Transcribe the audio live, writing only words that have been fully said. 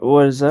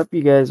What is up,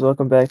 you guys?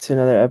 Welcome back to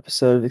another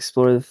episode of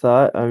Explore the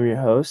Thought. I'm your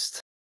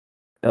host,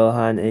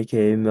 Ilhan,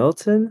 aka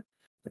Milton,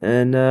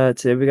 and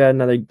today we got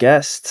another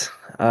guest.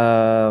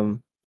 Do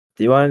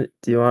you want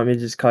me to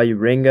just call you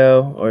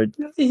Ringo or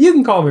You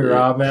can call me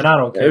Rob, man. I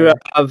don't care.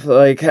 Rob?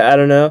 Like I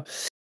don't know.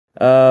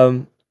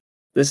 Um,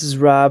 this is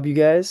Rob, you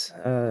guys.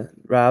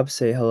 Rob,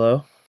 say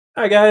hello.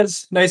 Hi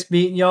guys, nice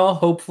meeting y'all.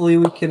 Hopefully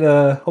we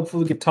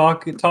could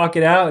talk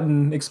it out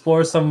and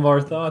explore some of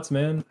our thoughts,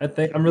 man. I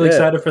think I'm really Yeah,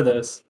 excited for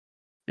this.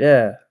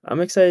 yeah,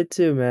 I'm excited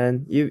too,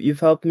 man. You've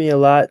helped me a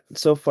lot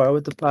so far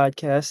with the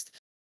podcast.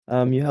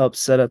 You helped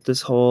set up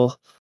this whole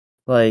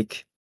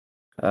like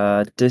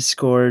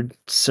Discord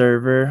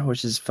server,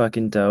 which is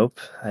fucking dope.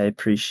 I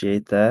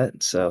appreciate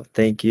that. So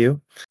thank you.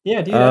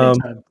 Yeah, dude, Um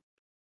anytime.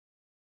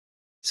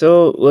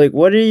 so like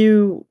what are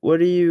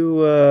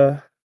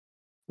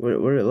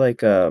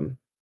like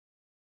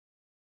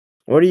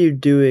what are you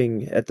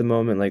doing at the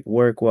moment, like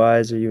work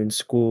wise? Are you in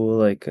school?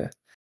 Like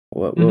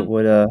Mhm.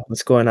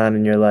 what's going on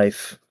in your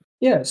life?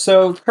 Yeah,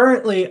 so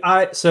currently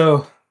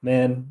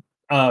man,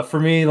 for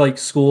me, like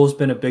school's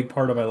been a big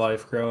part of my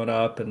life growing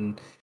up, and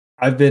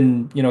I've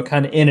been,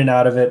 kind of in and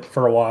out of it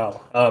for a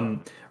while.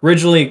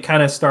 Originally it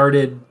kind of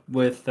started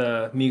with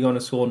me going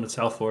to school in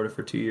South Florida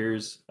for 2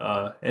 years,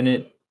 and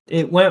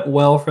it went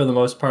well for the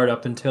most part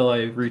up until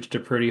I reached a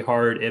pretty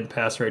hard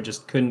impasse where I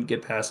just couldn't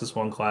get past this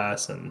one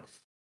class, and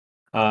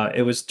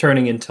it was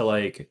turning into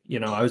like,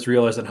 I was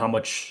realizing how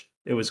much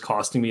it was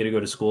costing me to go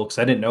to school because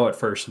I didn't know at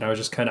first, and I was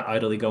just kind of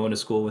idly going to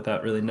school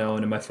without really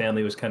knowing, and my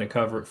family was kind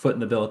of footing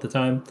the bill at the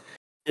time.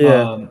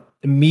 Yeah.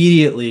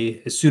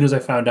 Immediately, as soon as I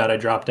found out, I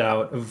dropped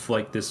out of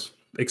like this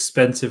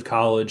expensive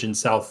college in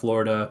South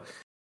Florida,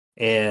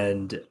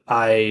 and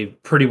I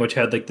pretty much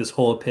had like this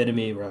whole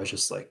epitome where I was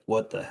just like,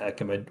 "What the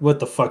heck am I?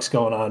 What the fuck's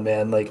going on,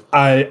 man?" Like,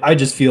 I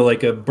just feel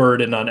like a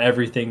burden on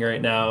everything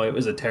right now. It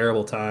was a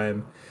terrible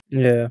time,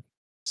 Yeah.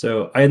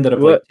 so I ended up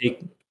like What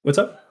taking. What's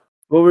up?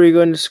 what were you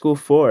going to school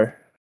for?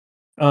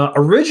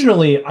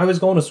 Originally, I was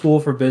going to school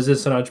for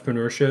business and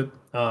entrepreneurship.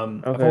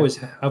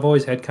 Okay. I've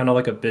always had kind of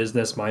like a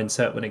business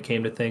mindset when it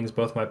came to things.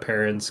 Both my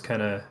parents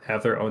kind of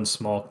have their own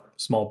small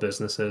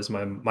businesses.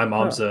 My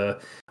mom's Oh,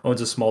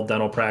 owns a small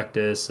dental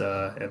practice,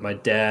 and my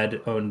dad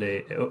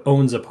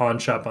owns a pawn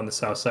shop on the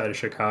south side of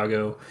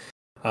Chicago.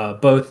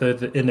 Both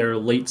are in their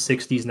late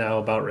 60s now,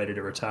 about ready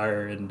to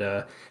retire, and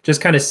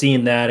just kind of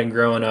seeing that and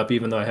growing up,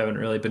 even though I haven't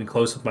really been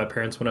close with my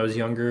parents when I was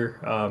younger,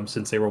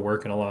 since they were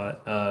working a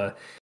lot.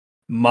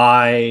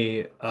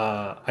 My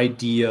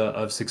idea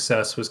of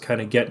success was kind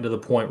of getting to the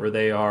point where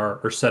they are,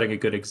 or setting a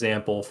good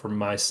example for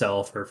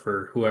myself or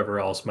for whoever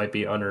else might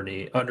be under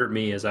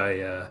me as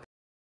I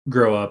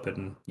grow up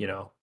and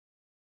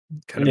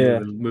kind of yeah.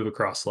 move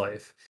across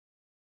life.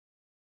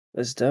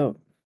 That's dope.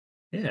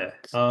 Yeah.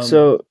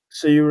 So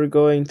you were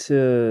going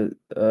to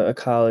a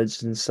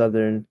college in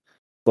Southern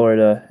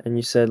Florida, and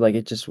you said like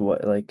it just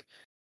what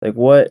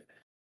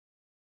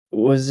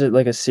was it,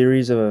 like a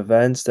series of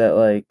events that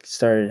like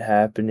started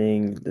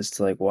happening as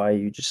to like why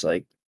you just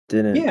like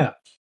didn't. Yeah.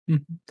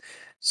 Mhm.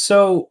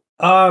 So,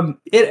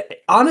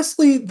 it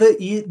honestly,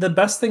 the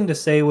best thing to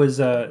say was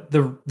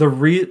the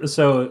re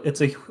so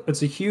it's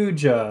a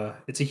huge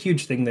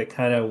thing that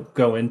kind of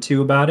go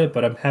into about it,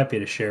 but I'm happy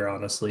to share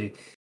honestly.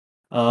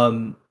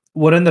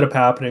 What ended up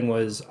happening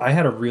was I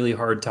had a really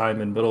hard time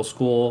in middle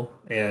school,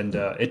 and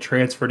it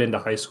transferred into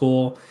high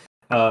school.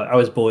 I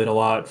was bullied a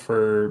lot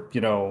for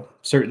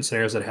certain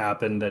scenarios that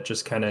happened that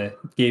just kind of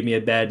gave me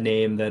a bad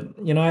name that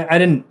I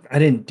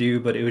didn't do,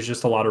 but it was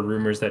just a lot of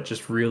rumors that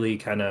just really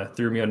kind of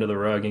threw me under the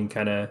rug and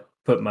kind of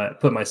put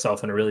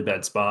myself in a really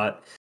bad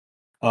spot.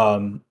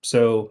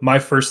 So my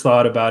first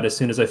thought about as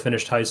soon as I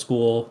finished high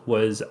school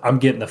was I'm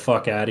getting the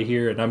fuck out of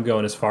here and I'm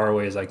going as far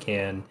away as I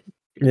can.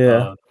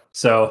 Yeah,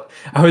 So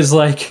I was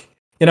like,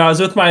 I was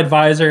with my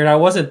advisor and I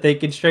wasn't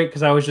thinking straight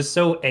because I was just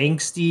so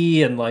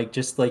angsty and like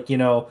just like, you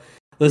just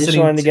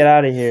listening wanted to to get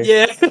out of here.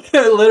 yeah,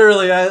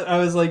 literally I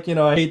was like,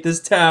 I hate this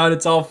town,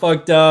 it's all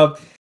fucked up.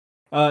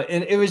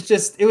 And it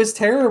was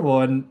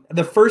terrible. And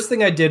the first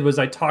thing I did was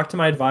I talked to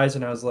my advisor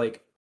and I was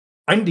like,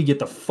 I need to get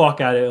the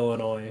fuck out of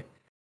Illinois.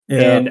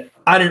 Yeah, And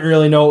I didn't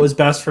really know what was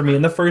best for me.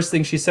 And the first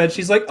thing she said,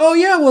 she's like, "Oh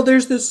yeah, well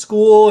there's this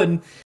school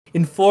in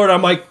Florida."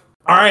 I'm like,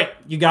 "All right,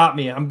 you got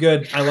me. I'm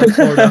good. I like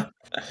Florida."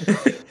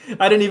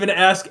 I didn't even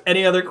ask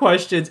any other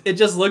questions. It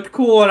just looked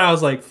cool, and I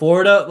was like,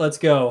 "Florida, let's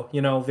go."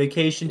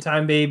 Vacation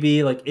time,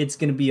 baby. Like it's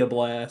gonna be a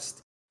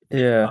blast.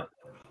 yeah,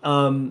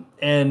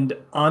 And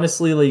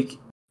honestly, like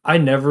I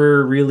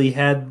never really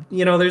had,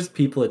 there's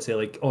people that say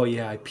like, "Oh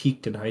yeah, I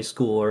peaked in high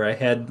school," or I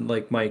had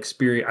like my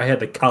experience, I had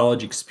the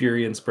college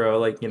experience, bro.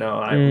 Like, I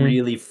mm,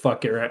 really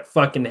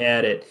fucking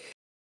had it.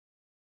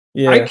 I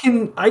yeah.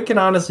 can I can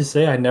honestly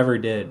say I never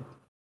did.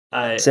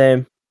 I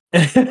Same,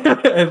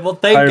 well,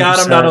 thank hundred God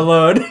I'm not percent.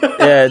 alone.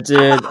 Yeah,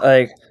 dude.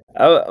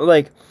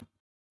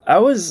 I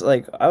was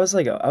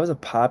a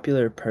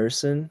popular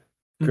person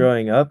Mhm.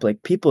 growing up.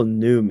 Like people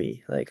knew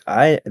me.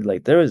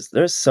 There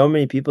was so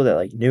many people that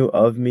like knew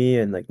of me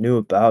and like knew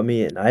about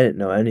me, and I didn't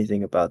know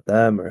anything about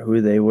them or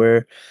who they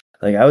were.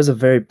 like, I was a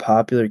very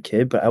popular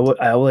kid, but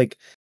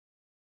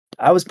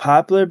I was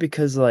popular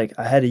because, like,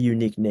 I had a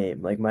unique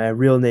name, like, my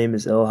real name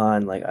is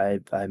Ilhan, like,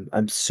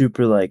 I'm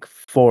super, like,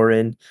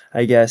 foreign,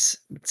 I guess,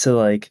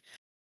 to,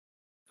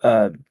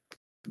 uh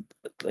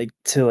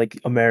to, like,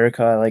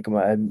 America, like,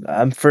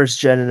 I'm 1st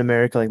gen in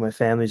America, like, my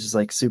family's just,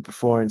 like, super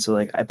foreign, so,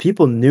 like,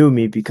 people knew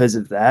me because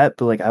of that,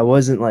 but, like, I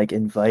wasn't, like,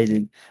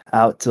 invited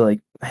out to,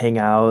 like, hang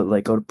out,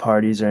 like, go to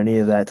parties or any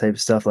of that type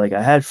of stuff, like,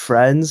 I had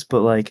friends,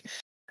 but, like,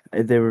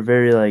 they were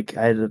very, like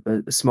I had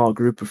a small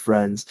group of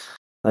friends,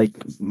 like,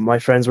 my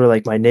friends were,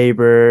 like, my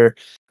neighbor,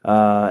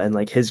 and,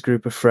 like, his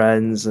group of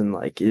friends, and,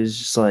 like, it was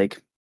just,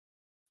 like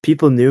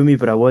people knew me,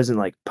 but I wasn't,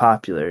 like,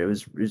 popular. It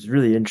was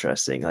really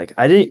interesting. Like,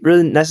 I didn't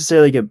really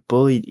necessarily get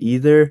bullied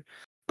either,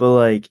 but,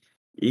 like,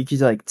 you could,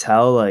 like,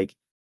 tell, like,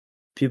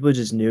 people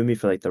just knew me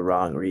for, like, the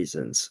wrong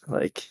reasons.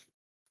 Like,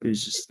 it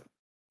was just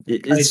I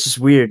it's just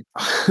weird.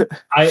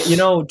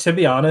 to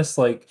be honest,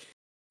 like,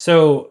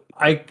 so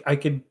I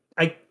could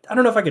I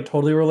don't know if I could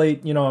totally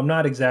relate. I'm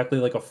not exactly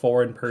like a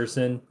foreign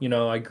person.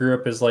 I grew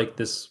up as like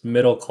this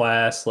middle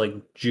class, like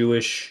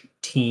Jewish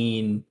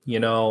teen,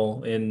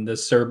 in the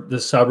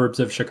suburbs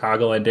of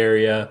Chicagoland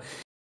area.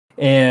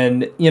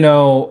 And,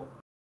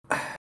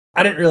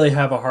 I didn't really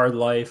have a hard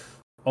life,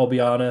 I'll be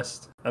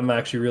honest. I'm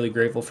actually really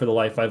grateful for the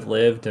life I've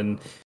lived and,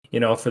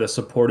 for the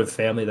supportive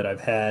family that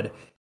I've had.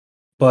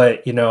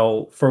 But,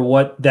 for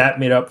what that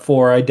made up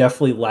for, I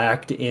definitely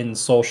lacked in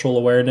social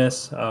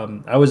awareness.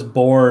 I was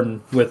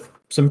born with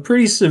some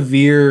pretty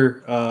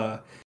severe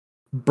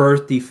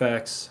birth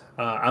defects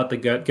out the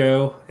gut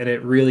go, and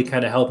it really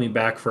kind of held me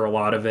back for a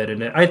lot of it.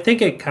 And I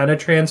think it kind of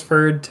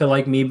transferred to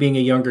like me being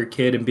a younger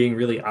kid and being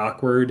really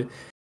awkward.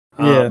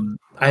 Yeah.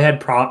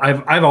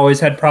 I've always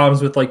had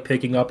problems with like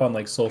picking up on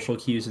like social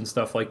cues and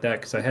stuff like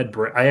that because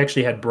I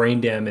actually had brain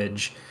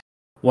damage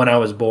when I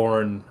was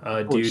born,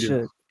 Holy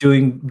shit.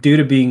 due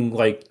to being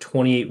like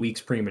 28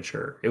 weeks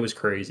premature. It was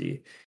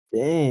crazy.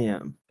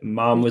 Damn.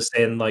 Mom was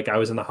saying like I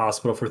was in the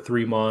hospital for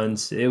 3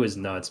 months. It was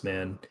nuts,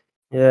 man.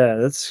 Yeah,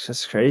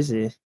 that's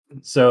crazy.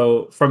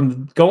 So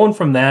from going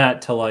from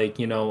that to like,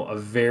 a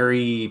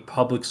very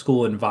public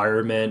school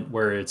environment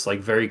where it's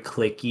like very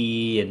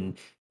clicky and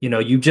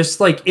you just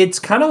like it's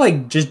kind of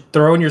like just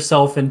throwing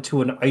yourself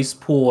into an ice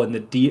pool in the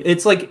deep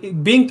it's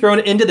like being thrown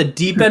into the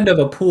deep end of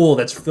a pool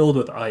that's filled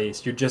with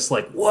ice. You're just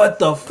like, what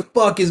the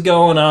fuck is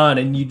going on?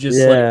 And you just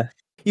like Yeah,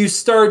 you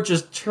start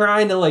just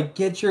trying to like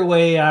get your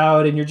way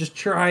out and you're just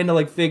trying to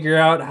like figure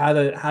out how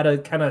to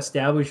kind of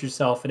establish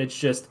yourself and it's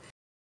just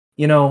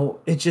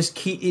it just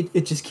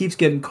keeps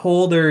getting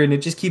colder and it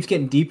just keeps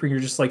getting deeper and you're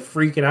just like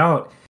freaking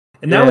out.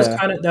 And yeah.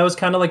 that was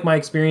kind of like my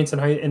experience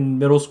in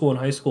middle school and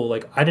high school.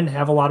 Like I didn't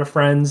have a lot of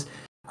friends.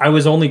 I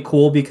was only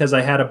cool because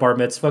I had a bar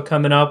mitzvah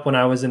coming up when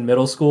I was in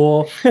middle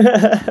school. So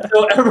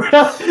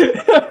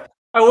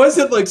I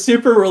wasn't like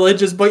super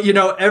religious, but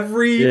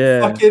every Yeah,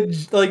 fucking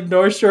like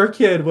North Shore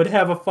kid would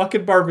have a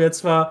fucking bar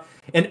mitzvah,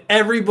 and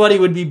everybody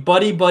would be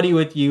buddy buddy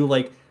with you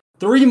like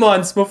 3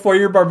 months before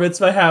your bar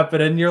mitzvah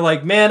happened, and you're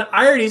like, man,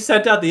 I already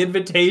sent out the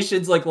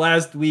invitations like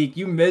last week.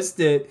 You missed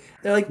it.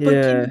 They're like, but can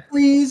you yeah,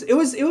 please? It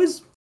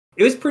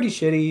was pretty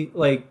shitty.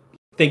 Like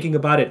thinking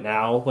about it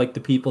now, like the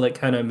people that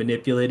kind of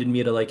manipulated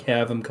me to like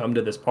have them come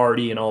to this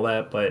party and all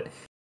that, but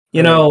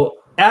right.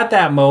 at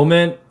that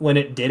moment when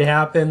it did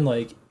happen,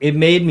 like it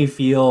made me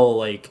feel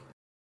like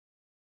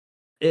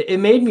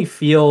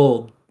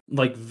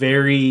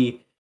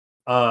very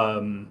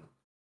um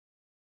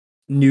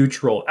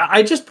neutral.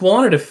 I just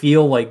wanted to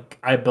feel like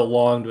I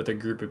belonged with a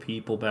group of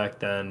people back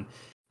then.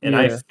 And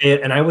I Yeah,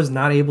 fit and I was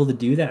not able to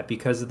do that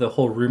because of the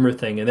whole rumor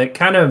thing. And it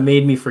kind of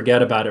made me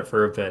forget about it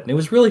for a bit. And it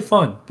was really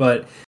fun.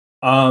 But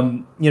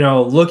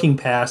looking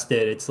past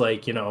it, it's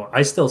like,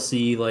 I still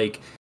see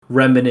like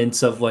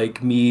remnants of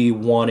like me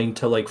wanting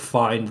to like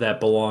find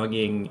that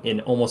belonging in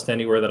almost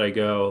anywhere that I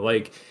go.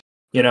 Like,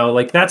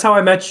 like that's how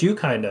I met you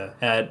kinda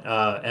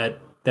at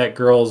that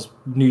girl's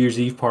New Year's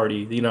Eve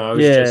party.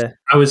 yeah,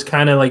 I was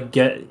kind of like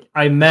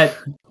I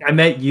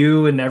met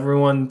you and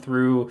everyone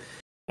through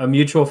a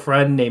mutual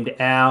friend named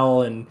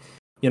Al, and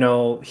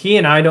he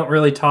and I don't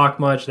really talk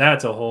much.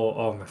 That's a whole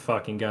oh my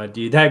fucking god,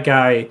 dude. That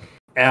guy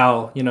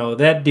Al,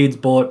 that dude's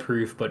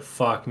bulletproof, but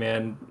fuck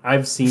man,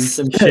 I've seen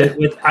some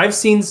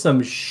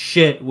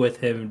shit with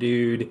him,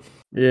 dude.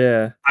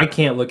 yeah. I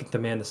can't look at the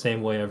man the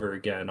same way ever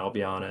again, I'll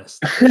be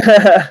honest.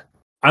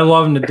 I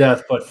love him to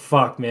death, but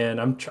fuck man,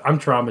 I'm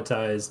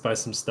traumatized by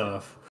some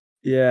stuff.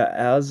 Yeah,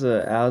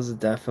 Al's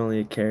definitely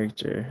a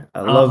character. I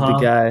Uh-huh.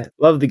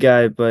 love the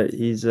guy, but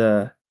he's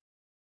a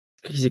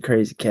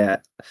crazy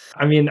cat.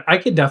 I mean, I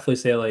could definitely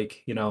say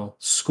like,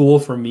 school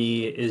for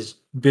me is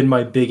been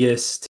my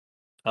biggest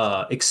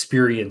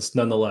experience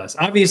nonetheless.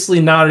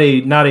 Obviously not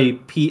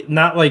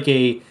like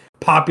a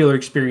popular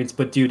experience,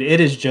 but dude, it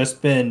has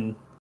been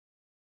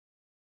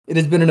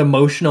an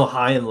emotional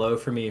high and low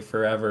for me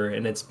forever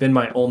and it's been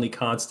my only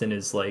constant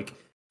is like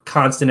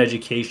constant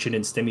education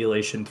and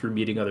stimulation through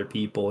meeting other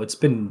people. It's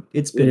been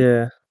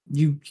Yeah.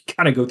 you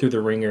kind of go through the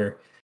ringer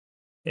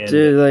and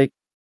Dude, like,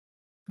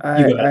 you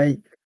I go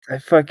ahead. I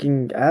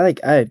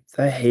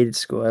hated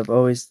school. I've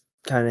always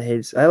kinda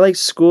hated I liked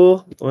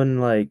school when,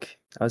 like,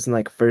 I was in,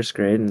 like, 1st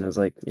grade and it was,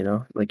 like,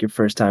 like, your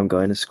first time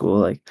going to school,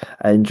 like,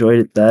 I enjoyed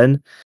it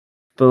then,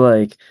 but,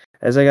 like,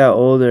 as I got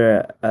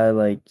older,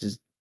 like, just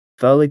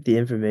felt like the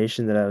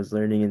information that I was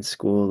learning in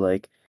school,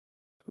 like,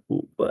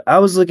 I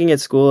was looking at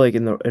school, like,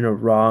 in a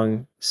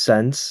wrong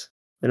sense,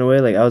 in a way,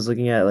 like, I was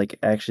looking at, like,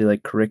 actually,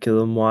 like,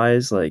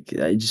 curriculum-wise, like,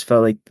 I just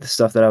felt like the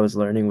stuff that I was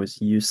learning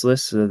was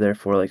useless, so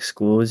therefore, like,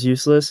 school was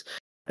useless,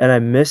 and I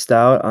missed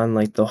out on,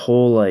 like, the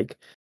whole, like,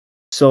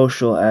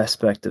 social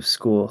aspect of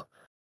school.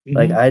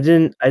 Like, Mhm.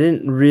 I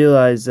didn't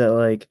realize that,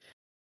 like,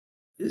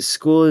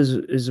 school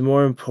is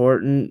more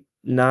important,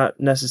 not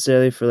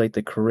necessarily for, like,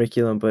 the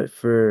curriculum, but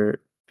for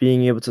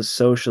being able to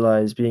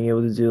socialize, being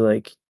able to do,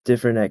 like,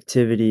 different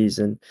activities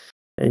and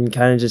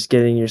kinda just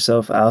getting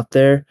yourself out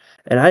there,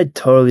 and I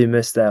totally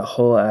missed that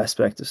whole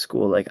aspect of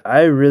school, like,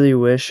 I really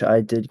wish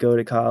I did go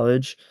to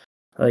college,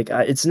 like,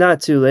 it's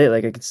not too late,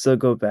 like, I could still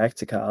go back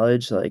to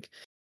college, like,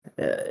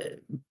 eh,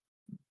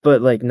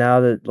 but, like,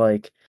 now that,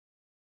 like,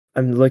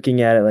 I'm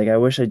looking at it, like, I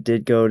wish I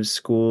did go to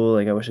school,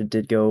 like, I wish I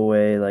did go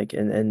away, like,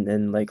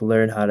 and, like,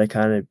 learn how to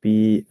kinda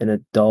be an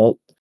adult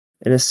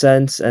in a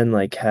sense and,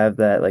 like, have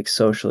that, like,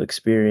 social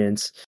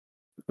experience.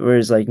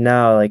 Whereas, like,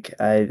 now, like,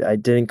 I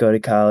didn't go to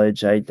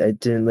college, I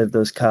didn't live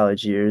those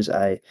college years,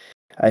 I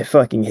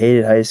fucking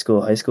hated high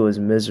school. High school was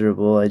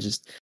miserable, I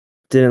just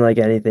didn't like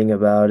anything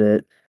about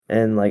it,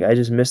 and, like, I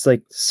just missed,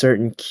 like,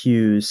 certain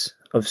cues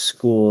of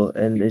school,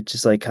 and it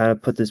just, like, kinda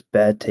put this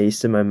bad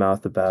taste in my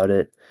mouth about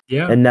it.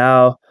 Yeah. And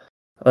now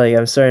like,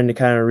 I'm starting to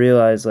kinda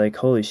realize, like,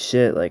 "Holy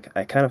shit," like,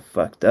 "I kinda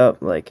fucked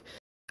up," like,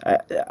 I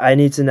I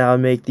need to now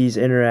make these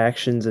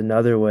interactions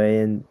another way,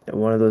 and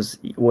one of those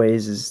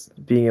ways is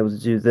being able to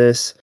do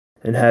this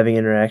and having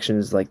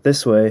interactions like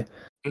this way,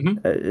 Mhm.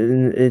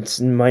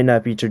 and might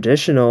not be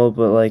traditional,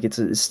 but, like, it's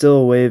still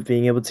a way of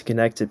being able to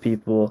connect to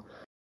people,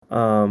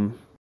 um,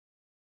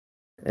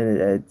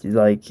 and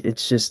like,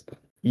 it's just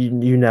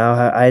you now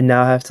I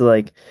now have to,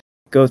 like,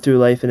 go through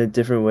life in a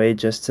different way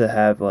just to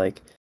have,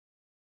 like,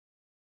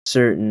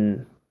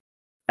 certain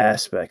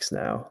aspects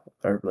now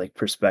or, like,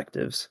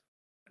 perspectives.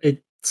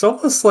 It's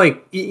almost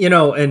like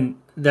and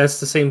that's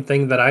the same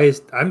thing that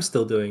I'm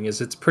still doing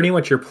is it's pretty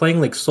much you're playing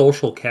like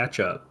social catch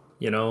up,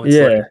 It's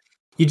like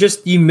Yeah.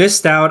 you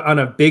missed out on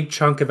a big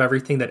chunk of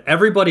everything that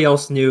everybody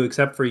else knew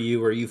except for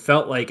you, or you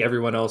felt like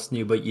everyone else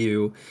knew but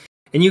you.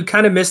 And you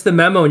kind of missed the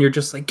memo and you're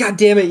just like, God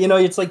damn it,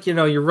 it's like,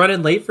 you're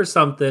running late for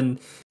something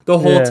the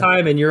whole Yeah.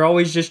 time and you're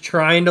always just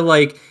trying to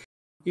like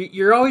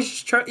you're always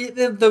just trying.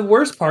 The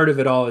worst part of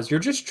it all is you're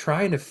just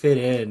trying to fit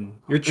in.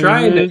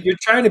 Mhm. You're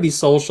trying to be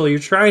social. You're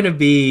trying to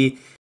be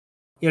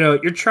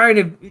you're trying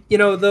to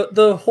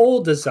the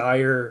whole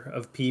desire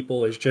of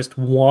people is just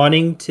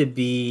wanting to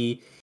be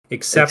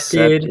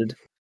accepted, Accepted.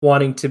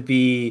 wanting to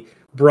be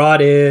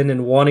brought in,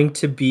 and wanting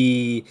to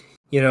be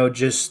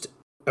just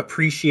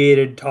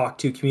appreciated, talked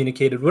to,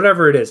 communicated,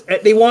 whatever it is.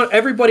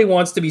 Everybody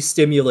wants to be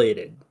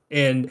stimulated,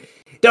 and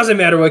it doesn't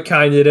matter what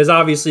kind it is.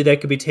 Obviously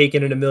that could be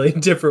taken in a million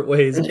different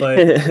ways, but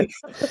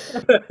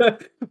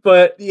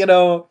but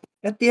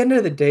at the end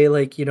of the day,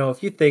 like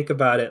if you think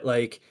about it,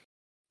 like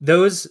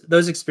those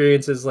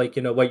experiences, like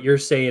what you're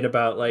saying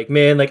about like,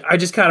 man, like I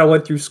just kind of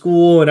went through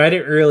school and I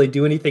didn't really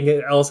do anything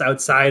else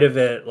outside of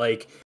it,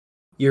 like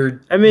I you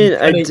mean,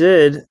 I kind of.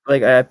 did,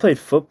 like, I played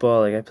football,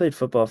 like, I played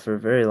football for a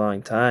very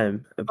long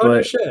time, Oh, no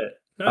but shit.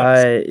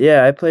 Nice.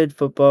 I played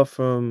football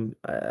from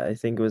I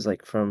think it was,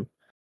 like, from,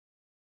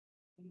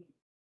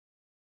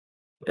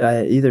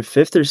 either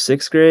 5th or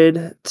 6th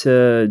grade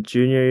to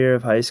junior year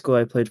of high school,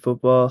 I played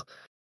football,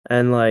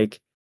 and, like,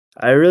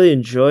 I really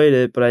enjoyed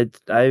it, but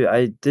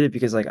I did it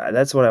because, like,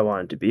 that's what I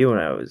wanted to be when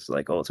I was,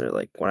 like, older,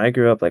 like, when I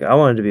grew up, like, I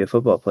wanted to be a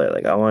football player,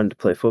 like, I wanted to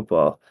play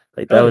football,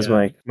 like, that Hell was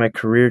yeah. my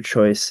career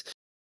choice,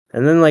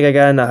 and then, like, I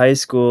got into high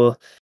school,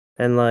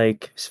 and,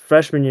 like,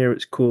 freshman year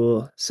was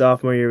cool,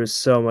 sophomore year was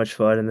so much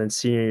fun, and then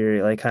senior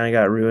year, like, kinda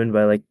got ruined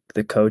by, like,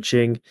 the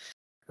coaching,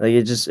 like,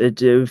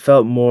 it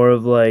felt more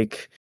of,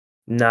 like,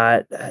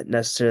 not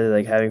necessarily,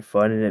 like, having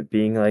fun and it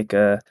being like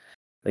an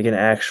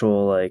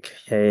actual, like,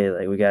 "Hey,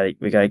 like, we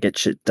gotta get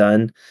shit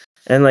done."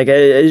 And, like,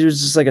 it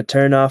was just, like, a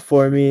turn off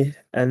for me,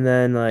 and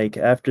then, like,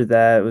 after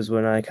that was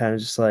when I kinda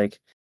just, like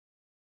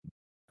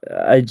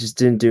I just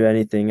didn't do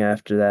anything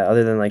after that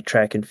other than, like,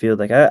 track and field,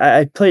 like,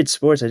 I played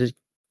sports, I did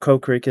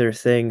co-curricular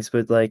things,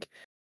 but, like,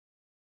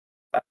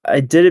 I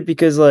did it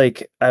because,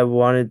 like, I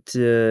wanted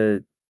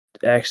to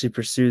actually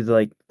pursue,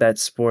 like, that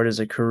sport as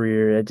a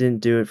career, I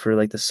didn't do it for,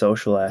 like, the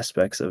social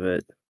aspects of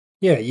it.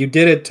 Yeah, you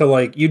did it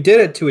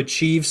to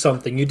achieve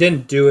something. You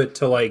didn't do it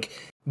to like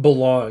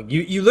belong.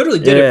 You literally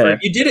did it for Yeah.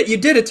 you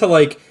did it to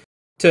like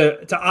to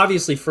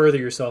obviously further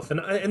yourself,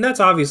 and that's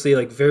obviously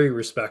like very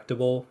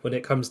respectable when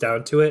it comes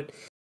down to it.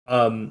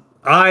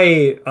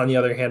 I, on the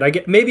other hand, I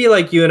get maybe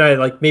like you and I,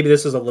 like maybe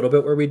this is a little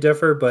bit where we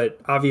differ, but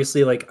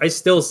obviously like I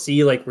still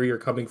see like where you're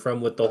coming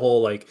from with the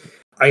whole like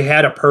I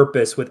had a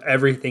purpose with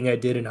everything I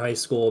did in high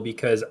school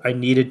because I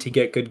needed to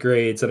get good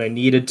grades and I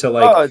needed to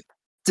like Oh,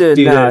 Dude,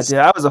 do nah, this. dude,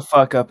 I was a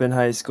fuck up in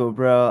high school,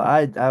 bro.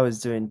 I was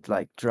doing,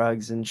 like,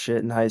 drugs and shit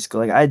in high school,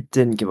 like, I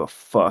didn't give a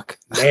fuck.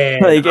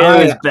 Man, Like, it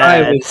was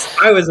I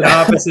bad. was an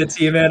opposite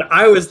to you, man.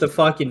 I was the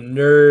fucking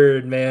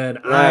nerd, man.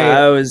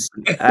 Nah,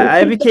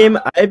 I became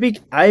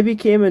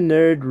a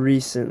nerd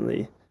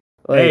recently.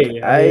 Like,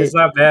 I mean, it's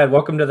not bad.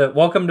 Welcome to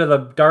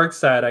the dark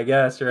side, I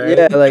guess, right?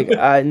 yeah, like,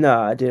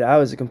 nah, dude, I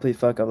was a complete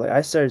fuck up. Like,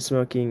 I started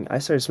smoking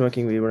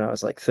weed when I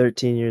was, like,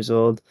 13 years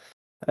old.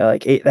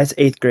 Like,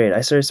 8th grade. I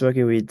started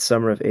smoking weed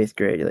summer of 8th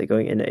grade, like,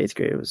 going into 8th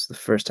grade was the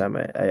first time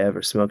I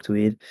ever smoked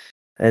weed,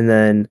 and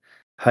then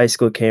high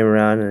school came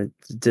around and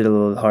I did a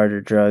little harder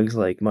drugs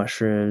like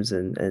mushrooms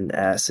and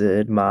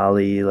acid,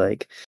 Molly,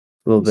 like,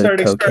 a little You bit of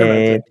started cocaine.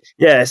 experimenting.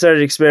 Yeah, I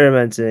started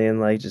experimenting and,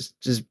 like,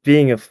 just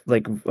being a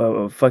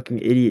fucking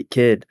idiot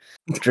kid,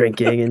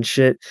 drinking and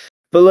shit,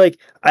 but, like,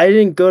 I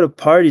didn't go to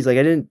parties, like,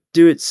 I didn't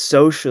do it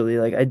socially,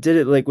 like, I did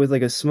it, like, with,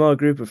 like, a small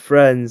group of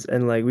friends,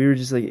 and, like, we were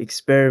just, like,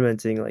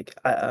 experimenting, like,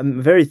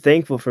 I'm very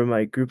thankful for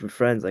my group of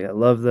friends, like, I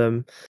love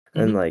them,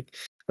 and, Mhm.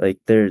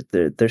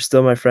 they're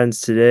still my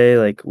friends today,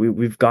 like,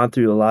 we've gone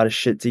through a lot of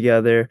shit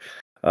together,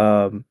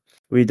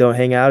 we don't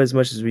hang out as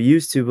much as we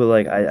used to, but,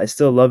 like, I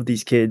still love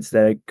these kids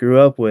that I grew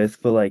up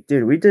with, but, like,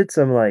 dude, we did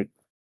some, like,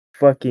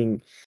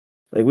 fucking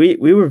like, we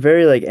were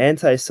very, like,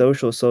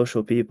 antisocial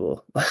social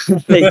people.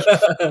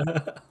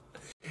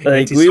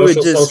 Like we would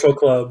Antisocial just social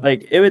club.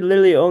 like, it would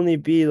literally only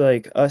be,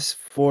 like, us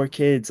 4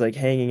 kids, like,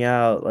 hanging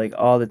out, like,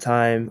 all the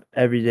time,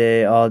 every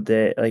day, all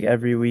day, like,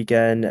 every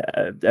weekend,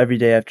 every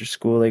day after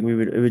school, like,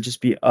 it would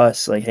just be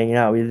us, like, hanging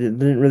out. We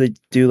didn't really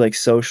do, like,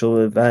 social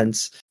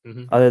events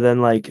Mhm. other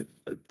than, like,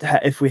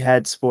 if we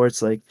had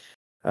sports, like,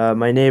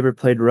 my neighbor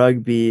played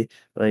rugby,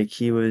 like,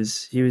 he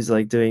was,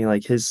 like, doing,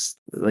 like, his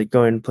like,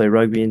 going to play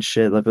rugby and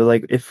shit, like, but,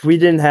 like, if we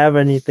didn't have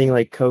anything,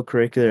 like,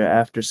 co-curricular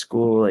after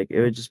school, like, it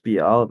would just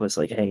be all of us,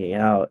 like, hanging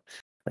out,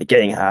 like,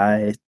 getting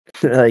high.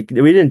 Like, I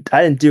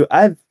didn't do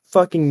I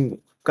fucking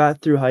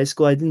got through high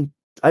school,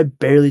 I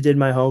barely did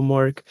my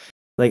homework.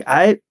 Like,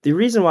 the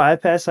reason why I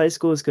passed high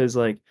school is because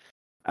like,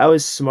 I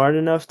was smart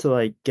enough to,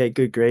 like, get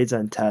good grades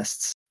on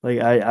tests. Like,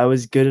 I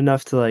was good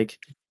enough to, like,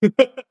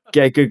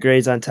 get good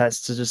grades on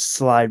tests to just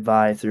slide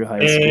by through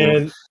high school.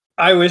 And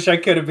I wish I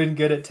could have been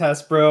good at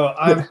tests, bro.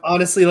 I'm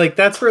honestly like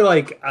that's where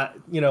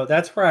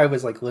that's where I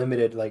was like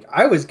limited. Like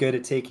I was good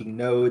at taking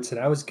notes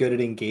and I was good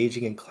at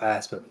engaging in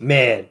class, but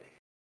man,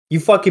 you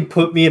fucking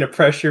put me in a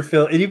pressure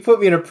field and you put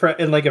me in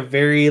in like a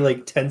very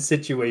like tense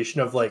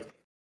situation of like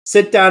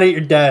sit down at your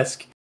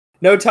desk,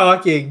 no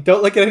talking,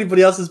 don't look at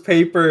anybody else's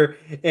paper,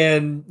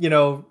 and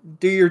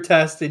do your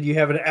test and you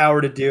have an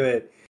hour to do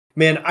it.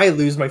 Man, I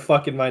lose my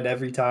fucking mind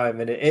every time,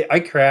 and I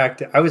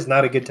cracked. I was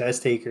not a good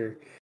test taker.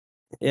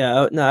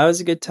 Yeah, no, I was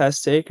a good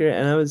test taker,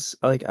 and I was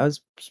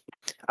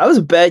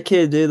a bad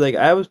kid, dude, like,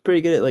 I was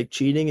pretty good at, like,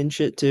 cheating and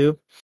shit too.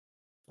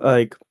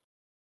 Like,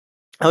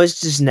 I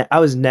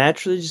was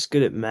naturally just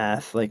good at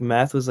math, like,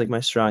 math was, like, my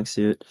strong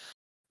suit.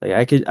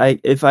 Like, I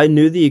if I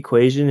knew the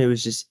equation, it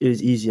was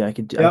easy, I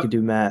could Yep.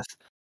 do math.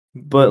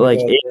 But, Boom, it like,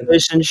 goes in.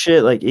 English and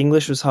shit, like,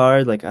 English was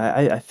hard, like,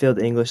 I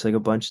failed English, like, a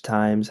bunch of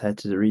times, had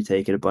to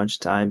retake it a bunch of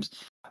times.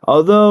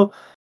 Although,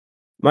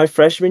 my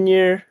freshman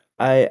year,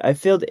 I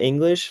failed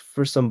English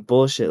for some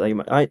bullshit,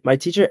 like, my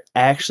teacher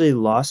actually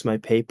lost my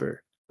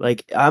paper.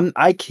 Like,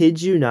 I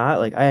kid you not,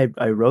 like,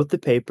 I wrote the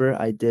paper,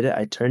 I did it,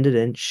 I turned it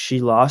in,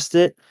 she lost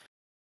it,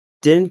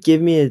 didn't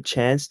give me a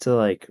chance to,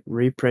 like,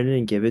 reprint it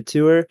and give it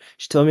to her.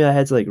 She told me I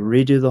had to, like,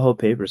 redo the whole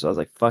paper, so I was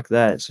like, "Fuck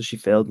that," so she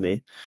failed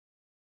me.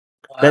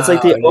 That's,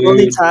 like, Wow, the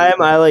only dude.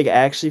 time I, like,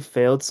 actually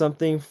failed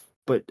something,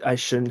 but I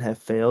shouldn't have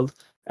failed.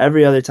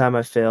 Every other time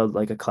I failed,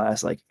 like, a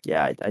class, like,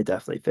 yeah, I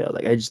definitely failed,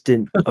 like, I just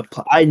didn't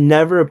apply I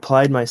never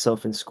applied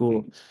myself in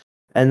school,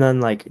 and then,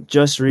 like,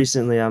 just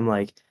recently, I'm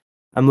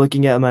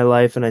looking at my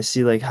life and I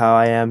see, like, how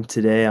I am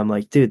today, I'm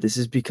like, "Dude, this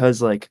is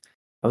because, like,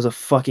 I was a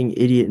fucking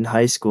idiot in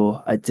high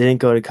school, I didn't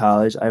go to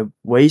college, I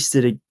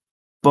wasted a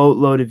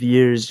boatload of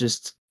years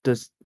just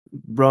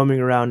roaming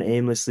around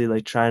aimlessly,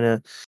 like, trying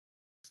to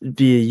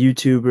be a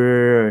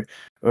YouTuber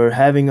or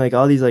having, like,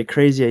 all these, like,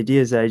 crazy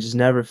ideas that I just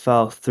never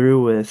fell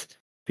through with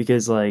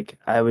because, like,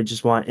 I would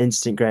just want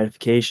instant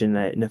gratification,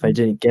 and if I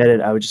didn't get it,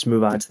 I would just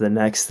move on to the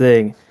next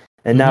thing,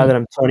 and now Mhm, that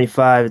I'm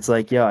 25, it's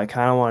like, "Yo, I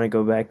kinda wanna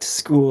go back to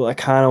school, I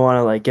kinda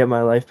wanna, like, get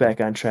my life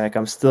back on track,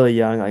 I'm still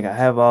young, like, I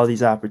have all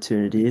these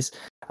opportunities.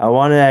 I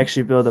wanna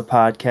actually build a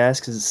podcast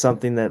because it's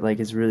something that, like,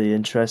 is really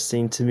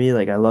interesting to me,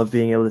 like, I love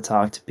being able to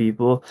talk to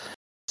people,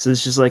 so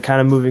it's just, like,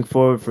 kinda moving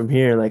forward from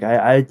here, like,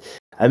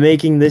 I'm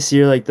making this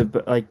year, like,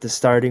 the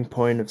starting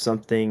point of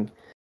something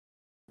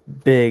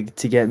big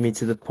to get me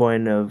to the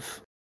point of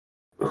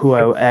who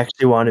I I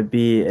actually wanna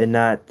be and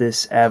not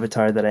this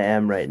avatar that I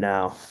am right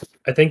now.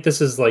 I think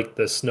this is like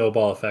the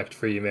snowball effect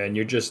for you, man.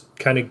 You're just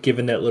kinda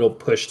giving that little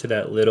push to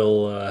that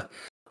little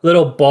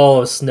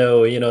ball of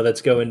snow,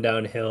 that's going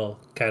downhill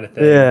kinda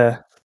thing. Yeah.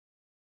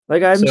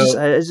 Like, So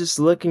I was just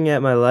looking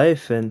at my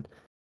life and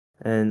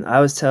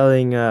I was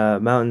telling,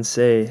 Mountain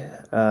Say,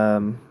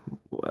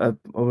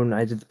 when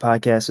I did the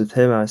podcast with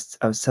him, I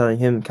was telling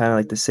him kinda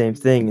like the same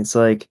thing. It's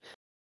like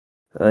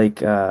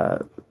like,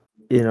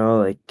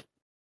 like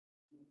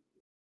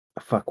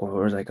fuck, where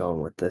was I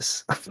going with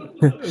this?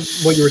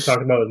 What you were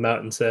talking about with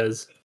Mountain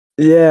says.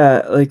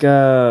 Yeah, like,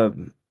 I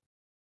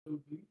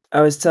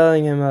was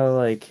telling him how,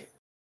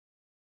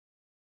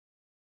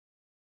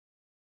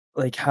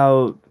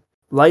 how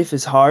life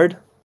is hard.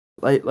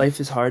 Life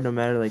is hard no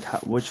matter, like,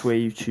 which way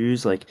you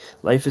choose, like,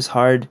 life is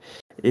hard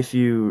if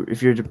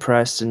you're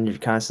depressed and you're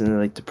constantly,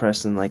 like,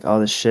 depressed and, like,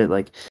 all this shit,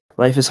 like,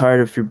 life is hard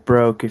if you're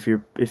broke, if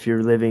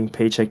you're living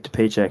paycheck to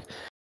paycheck.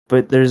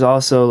 But there's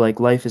also,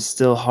 like, life is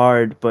still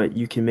hard, but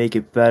you can make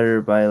it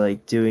better by,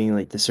 like, doing,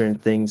 like, the certain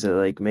things that,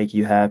 like, make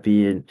you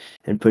happy and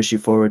push you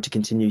forward to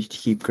continue to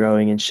keep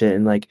growing and shit,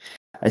 and, like,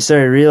 I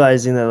started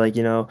realizing that, like,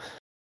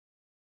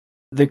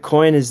 the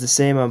coin is the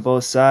same on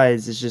both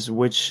sides. It's just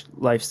which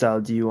lifestyle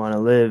do you want to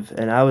live?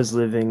 And I was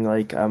living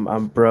like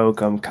I'm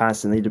broke, I'm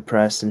constantly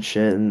depressed and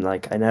shit, and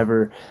like I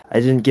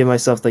didn't give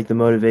myself like the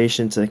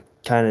motivation to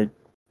kind of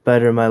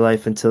better my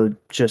life until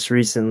just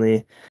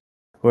recently,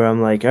 where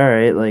I'm like, all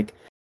right, like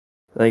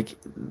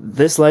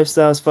this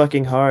lifestyle is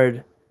fucking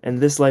hard,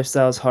 and this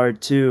lifestyle is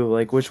hard too.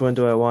 Like, which one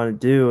do I want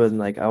to do? And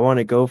like, I want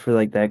to go for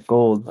like that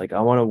gold. Like, I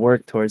want to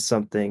work towards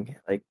something.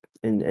 Like,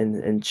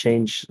 and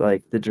change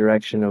like the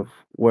direction of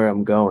where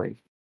I'm going.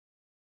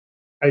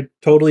 I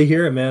totally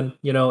hear it, man.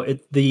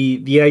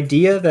 The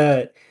idea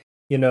that,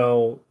 you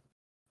know,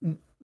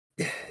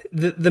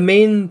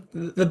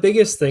 the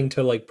biggest thing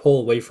to like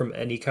pull away from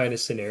any kind of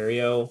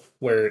scenario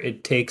where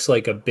it takes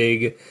like a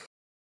big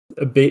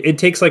it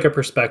takes like a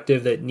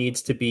perspective that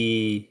needs to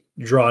be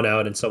drawn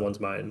out in someone's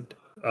mind,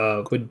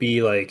 would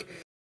be like,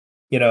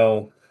 you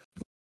know,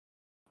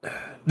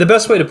 the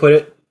best way to put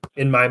it,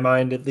 in my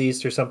mind at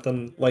least, or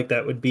something like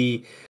that, would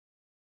be,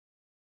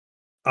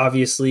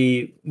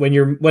 obviously, when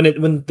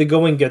the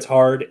going gets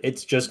hard,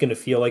 it's just going to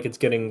feel like it's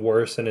getting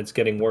worse and it's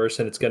getting worse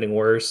and it's getting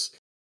worse.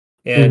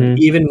 And Mhm.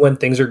 even when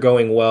things are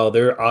going well,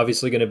 there are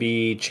obviously going to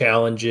be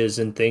challenges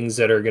and things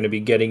that are going to be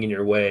getting in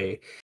your way.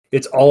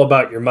 It's all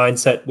about your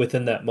mindset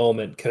within that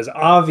moment, because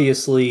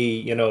obviously,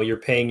 you're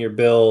paying your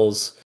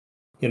bills,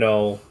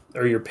 or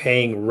you're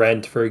paying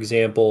rent, for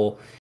example,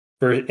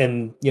 for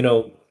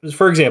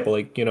example,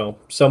 like,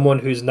 someone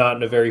who's not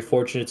in a very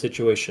fortunate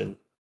situation,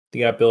 they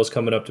got bills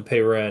coming up to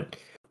pay rent.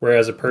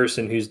 Whereas a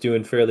person who's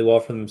doing fairly well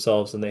for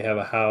themselves and they have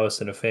a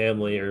house and a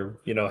family, or,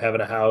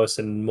 having a house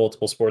and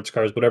multiple sports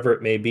cars, whatever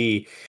it may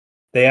be,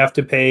 they have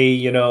to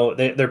pay,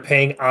 they're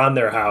paying on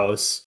their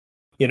house,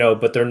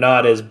 but they're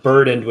not as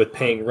burdened with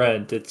paying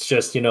rent. It's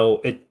just,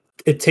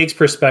 it takes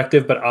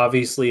perspective, but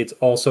obviously it's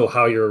also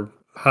how you're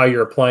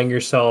applying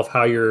yourself,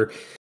 how you're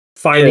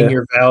finding Yeah,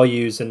 your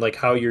values, and like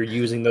how you're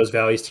using those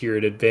values to your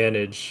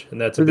advantage.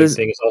 And that's a but big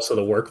thing, is also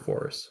the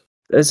workforce.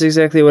 that's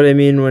exactly what I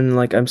mean when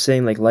like I'm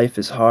saying like life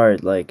is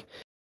hard. Like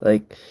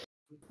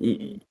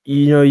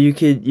you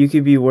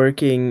could be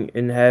working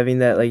and having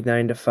that like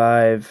 9 to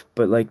 5,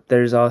 but like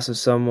there's also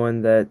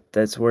someone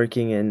that's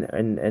working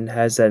and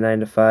has that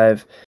 9 to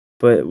 5,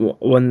 but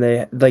when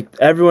they like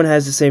everyone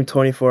has the same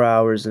 24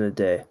 hours in a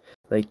day.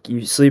 Like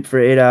you sleep for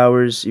 8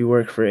 hours, you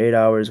work for 8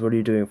 hours. What are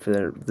you doing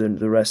for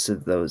the rest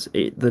of those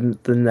the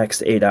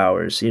next 8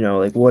 hours?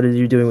 Like what are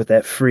you doing with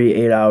that free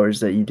 8 hours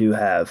that you do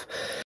have?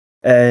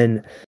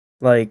 And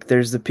like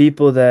there's the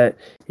people that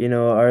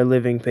are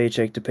living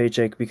paycheck to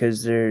paycheck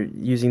because they're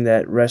using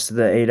that rest of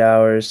the 8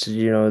 hours to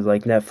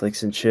like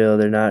Netflix and chill.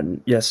 They're not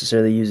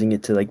necessarily using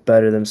it to like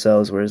better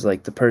themselves, whereas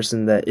like the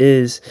person that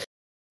is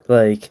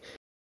like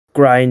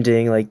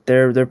grinding, like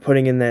they're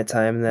putting in that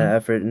time and that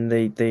effort, and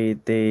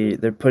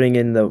they're putting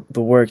in the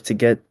work to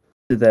get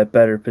to that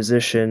better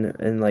position,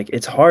 and like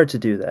it's hard to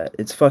do that.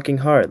 It's fucking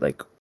hard.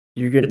 Like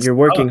It's you're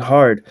working tough,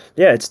 hard.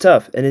 Yeah, it's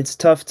tough, and it's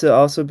tough to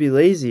also be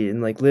lazy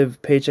and like live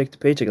paycheck to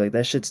paycheck. Like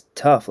that shit's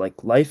tough. Like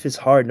life is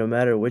hard no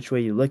matter which way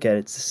you look at it.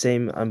 It's the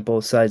same on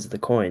both sides of the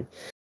coin.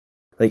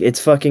 Like it's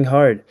fucking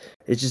hard.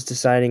 It's just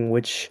deciding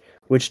which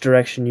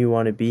direction you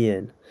want to be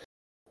in.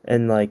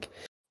 And like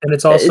and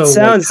it's it also like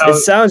sounds it how,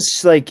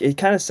 sounds like it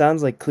kind of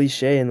sounds like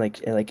cliche and like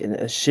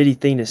a shitty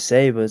thing to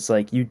say, but it's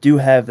like you do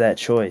have that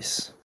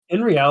choice.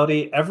 in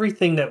reality,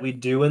 everything that we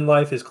do in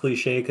life is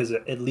cliche, because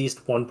at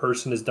least one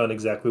person has done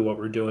exactly what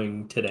we're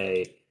doing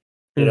today.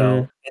 Mhm.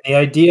 And the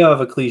idea of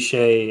a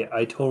cliche,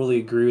 I totally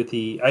agree with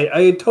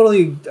I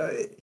totally,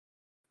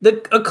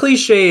 a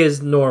cliche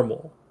is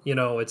normal.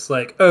 It's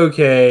like,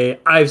 okay,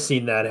 I've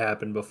seen that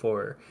happen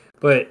before.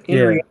 But in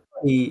Yeah.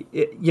 reality,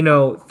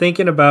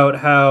 thinking about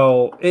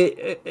how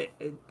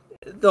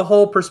the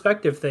whole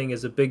perspective thing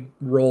is a big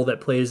role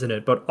that plays in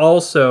it, but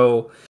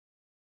also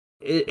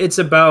it's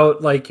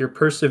about like your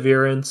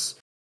perseverance,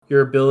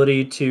 your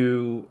ability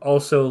to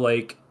also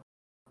like,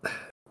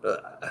 uh,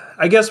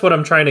 I guess what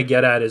I'm trying to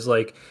get at is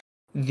like,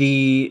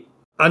 the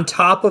on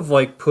top of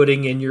like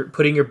putting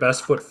your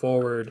best foot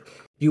forward,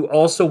 you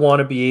also want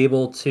to be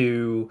able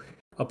to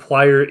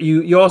apply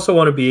you also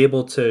want to be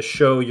able to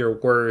show your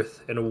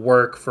worth and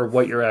work for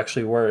what you're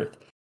actually worth.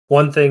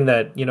 One thing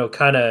that,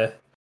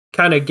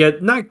 kind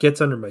of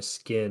gets under my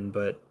skin,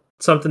 but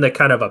something that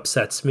kind of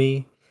upsets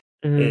me,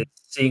 Mhm. is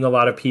seeing a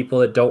lot of people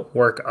that don't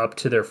work up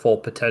to their full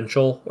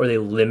potential or they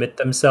limit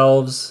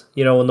themselves,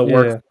 in the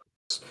work.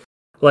 Yeah.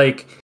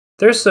 Like,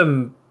 there's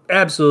some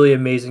absolutely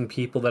amazing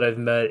people that I've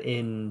met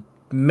in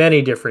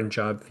many different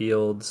job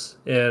fields,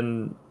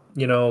 and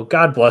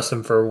God bless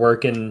them for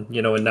working,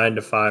 a 9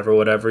 to 5 or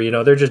whatever.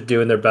 They're just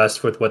doing their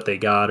best with what they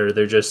got, or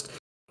they're just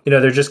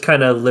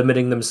kind of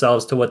limiting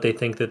themselves to what they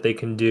think that they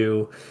can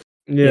do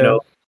you Yeah. know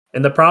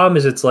and the problem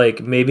is, it's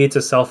like maybe it's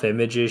a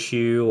self-image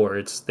issue,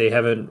 or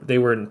they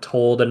weren't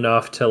told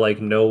enough to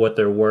like know what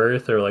they're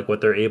worth or like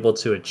what they're able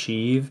to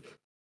achieve.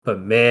 But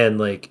man,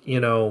 like,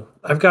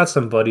 I've got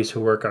some buddies who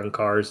work on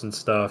cars and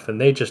stuff,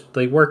 and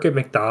they work at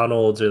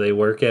McDonald's, or they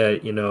work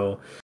at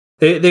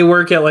they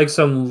work at like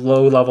some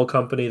low level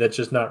company that's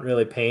just not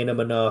really paying them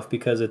enough,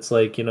 because it's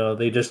like,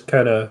 they just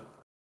kind of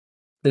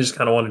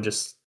want to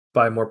just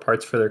buy more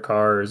parts for their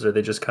cars, or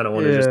they just kind of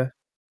want to just, Yeah.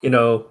 you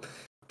know,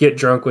 get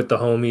drunk with the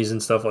homies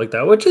and stuff like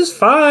that, which is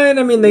fine.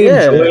 I mean, they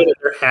enjoy Yeah. it,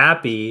 they're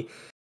happy,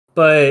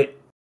 but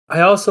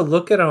I also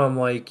look at them, I'm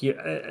like,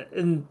 yeah,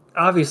 and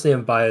obviously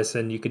I'm biased,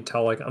 and you could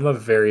tell, like, I'm a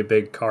very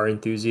big car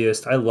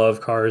enthusiast. I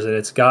love cars, and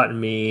it's gotten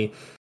me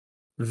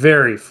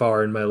very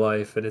far in my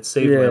life, and it's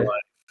saved my Yeah.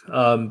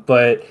 life.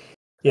 But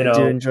you I do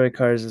know, enjoy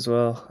cars as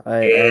well.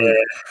 yeah,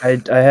 I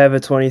have a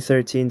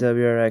 2013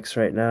 WRX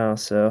right now,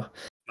 so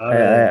my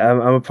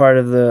man. I'm a part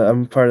of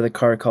the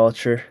car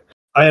culture.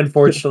 I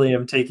unfortunately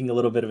am taking a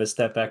little bit of a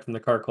step back from the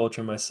car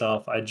culture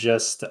myself.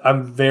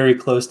 I'm very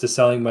close to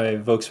selling my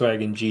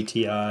Volkswagen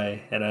GTI,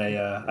 and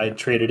I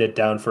traded it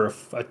down for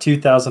a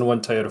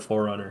 2001 Toyota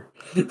 4Runner.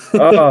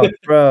 Oh,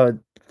 bro,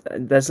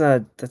 that's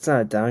not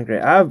a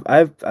downgrade.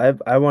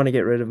 I want to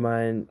get rid of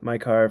my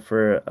car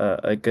for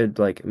a good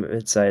like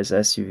mid-size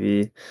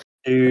SUV.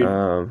 Dude,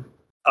 Um,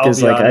 I'll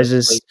because be like I honest, like,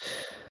 just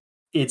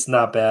it's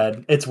not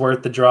bad. It's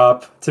worth the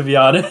drop, to be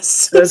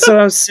honest. that's what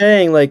I'm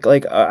saying.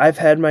 I've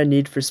had my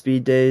Need for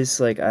Speed days.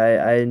 Like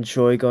I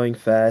enjoy going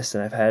fast,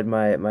 and I've had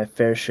my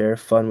fair share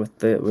of fun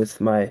with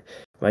my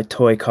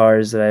toy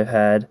cars that I've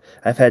had.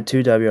 I've had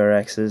two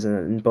WRXs,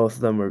 and both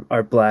of them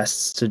are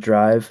blasts to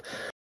drive.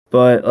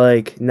 But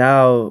like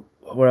now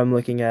what I'm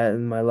looking at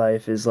in my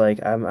life is like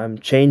I'm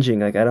changing.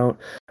 Like I don't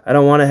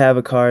want to have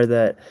a car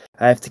that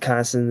I have to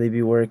constantly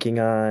be working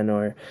on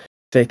or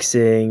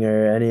fixing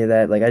or any of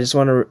that. Like I just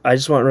want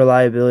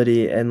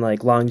reliability and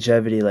like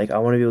longevity. Like I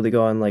want to be able to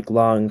go on like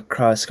long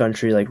cross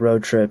country like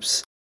road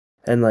trips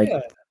and like Yeah,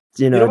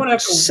 you don't want to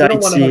have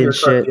sightsee your and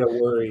car be shit. a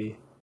worry.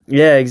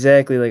 Yeah,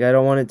 exactly. Like I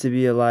don't want it to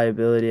be a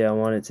liability. I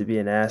want it to be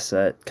an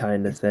asset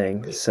kind of thing.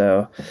 Exactly.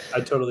 So I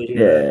totally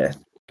hear that.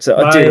 yeah. So,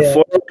 My dude, a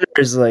 4Runner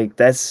is like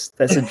that's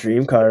a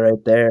dream car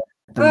right there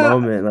at the ah,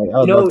 moment. Like I you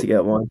would love know, to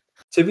get one.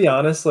 to be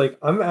honest, like,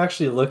 I'm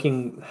actually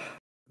looking.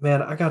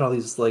 Man, I got all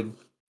these like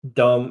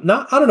dumb.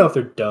 Not, I don't know if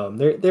they're dumb.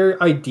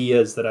 They're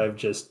ideas that I've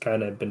just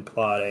kind of been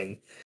plotting.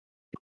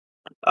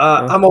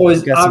 Oh, I'm you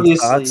always got some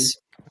obviously thoughts?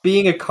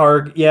 being a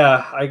car.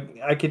 Yeah,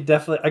 I could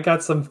definitely. I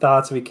got some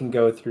thoughts we can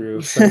go through.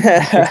 We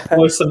can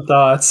explore some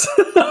thoughts.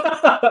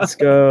 Let's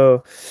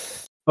go.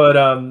 But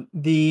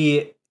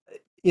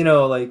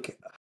like,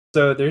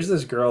 so there's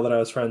this girl that I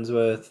was friends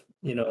with,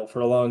 for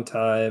a long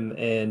time,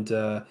 and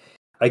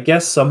I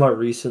guess somewhat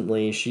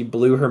recently she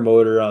blew her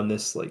motor on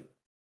this like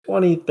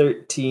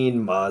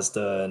 2013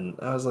 Mazda, and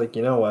I was like,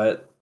 you know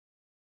what?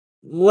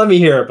 Let me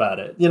hear about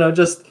it.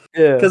 Just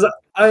Yeah, because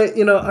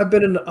I've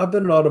been an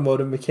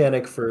automotive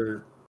mechanic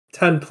for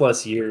 10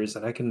 plus years,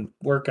 and I can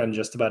work on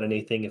just about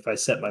anything if I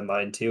set my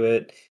mind to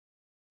it.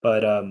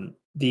 But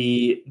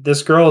the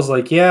this girl is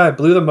like, yeah, I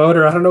blew the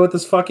motor. I don't know what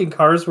this fucking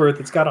car's worth.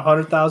 It's got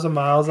 100,000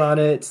 miles on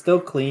it. It's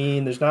still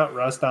clean. There's not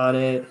rust on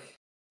it.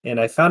 And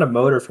I found a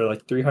motor for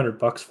like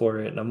 $300 for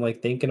it. And I'm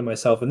like thinking to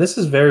myself, and this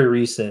is very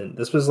recent.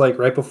 This was like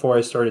right before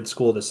I started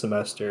school this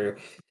semester,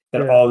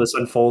 that yeah. all this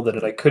unfolded,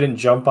 and I couldn't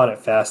jump on it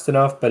fast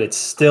enough, but it's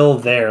still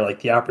there. Like,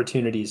 the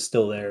opportunity is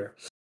still there.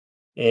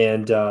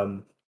 And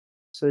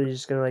So you're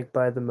just gonna like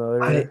buy the I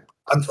motor,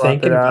 I'm swap it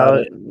thinking about out,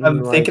 it. I'm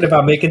and thinking like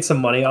about making some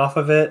money off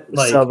of it.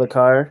 sell Like, the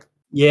car?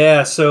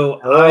 yeah,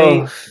 so I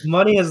Oh,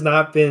 money has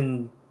not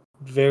been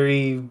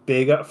very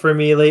big for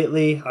me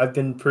lately. I've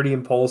been pretty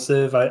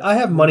impulsive. I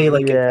have money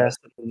like yeah.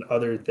 invested in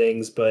other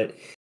things, but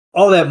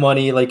all that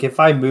money, like, if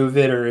I move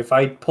it or if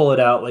I pull it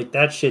out, like,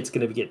 that shit's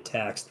gonna get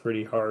taxed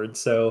pretty hard.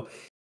 So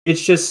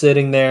it's just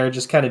sitting there,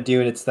 just kind of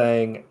doing its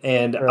thing.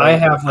 And I Right.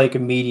 have like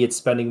immediate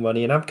spending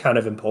money, and I'm kind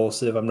of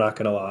impulsive. I'm not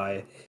gonna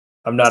lie.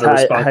 I'm not a I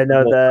know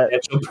responsible that.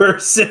 financial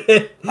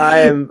person. I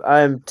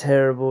am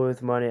terrible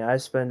with money. I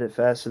spend it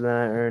faster than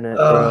I earn it,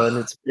 bro, and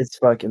Ugh. it's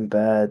fucking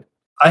bad.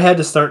 I had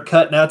to start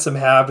cutting out some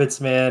habits,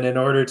 man, in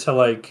order to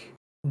like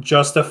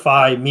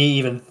justify me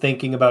even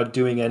thinking about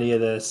doing any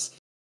of this.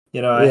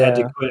 Yeah. I had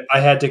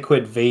to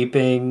quit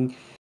vaping.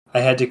 I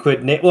had to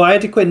quit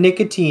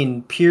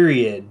nicotine,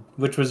 period,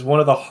 which was one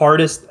of the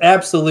hardest,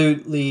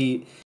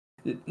 absolutely,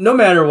 no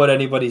matter what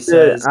anybody Dude,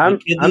 says,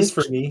 like, at least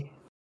for me.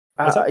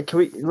 What's up? can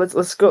we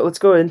let's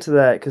go into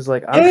that because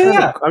like Yeah, yeah,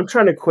 yeah. I'm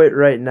trying to quit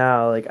right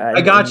now. Like I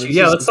and got you. it's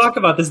Yeah, just let's it's talk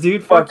about this,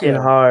 dude. Fuck fucking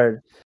yeah.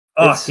 hard. It's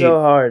Oh, dude. so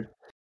hard.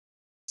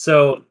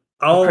 So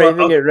I'm I'll,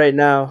 craving it right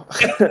now.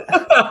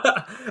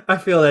 I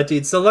feel that,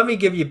 dude. So let me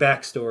give you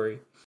backstory.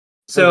 Okay.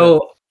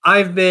 So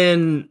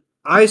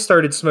I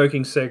started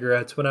smoking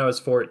cigarettes when I was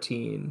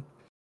 14.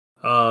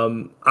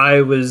 I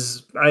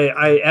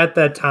at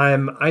that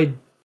time I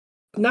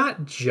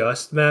not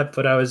just met,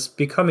 but I was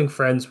becoming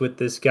friends with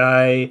this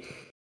guy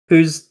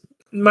who's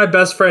my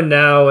best friend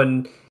now,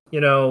 and you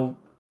know,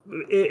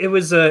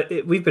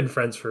 we've been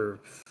friends for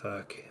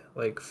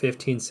like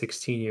 15,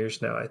 16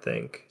 years now, I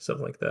think,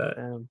 something like that.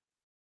 Um,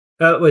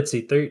 Let's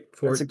see, 13,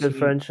 that's a good 14.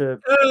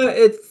 friendship.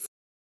 It's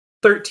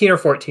 13 or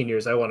 14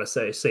 years, I want to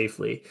say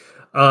safely.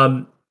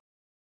 Um,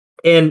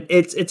 and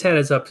it's had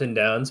its ups and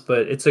downs,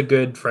 but it's a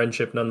good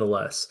friendship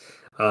nonetheless.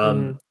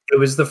 Mhm. It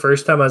was the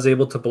first time I was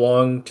able to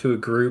belong to a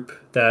group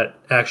that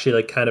actually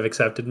like kind of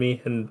accepted me,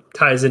 and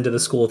ties into the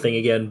school thing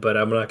again, but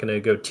I'm not going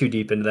to go too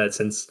deep into that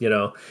since,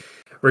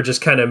 we're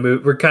just kind of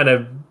we're kind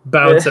of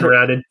bouncing Yeah.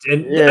 around, and I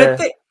Yeah.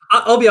 think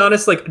I'll be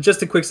honest, like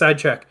just a quick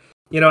sidetrack.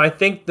 I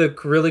think the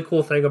really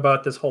cool thing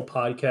about this whole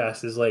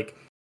podcast is like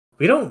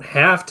we don't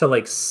have to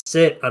like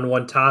sit on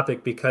one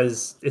topic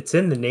because it's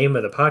in the name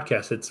of the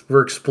podcast.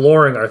 We're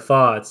exploring our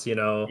thoughts.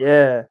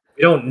 Yeah.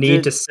 We don't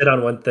need to Dude, sit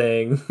on one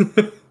thing.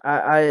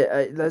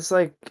 I that's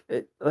like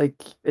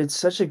it's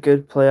such a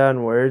good play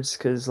on words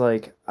because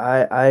like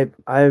I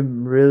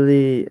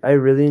really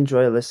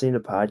enjoy listening to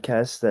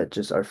podcasts that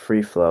just are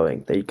free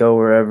flowing. They go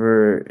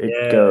wherever it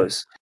Yeah,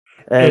 goes.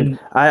 And and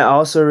I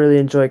also really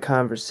enjoy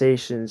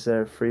conversations that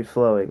are free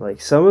flowing.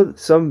 Like some of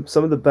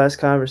the best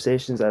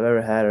conversations I've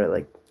ever had are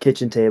like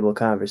kitchen table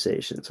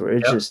conversations where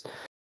it's yep, just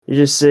you're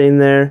just sitting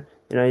there,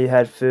 you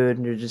had food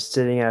and you're just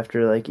sitting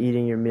after like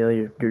eating your meal,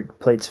 your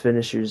plate's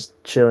finished, you're just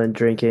chilling,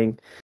 drinking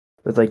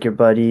with like your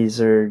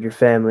buddies or your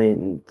family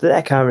and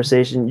that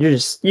conversation, you're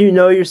just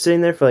you're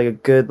sitting there for like a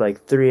good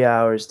like 3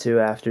 hours too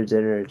after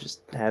dinner,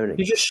 just having a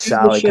you're just shooting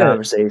the solid shit.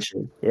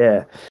 conversation.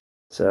 Yeah.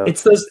 So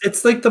It's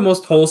like the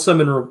most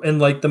wholesome and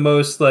like the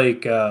most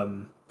like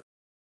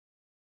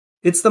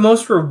it's the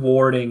most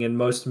rewarding and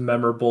most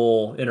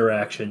memorable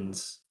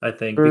interactions, I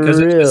think, because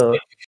for real.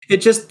 it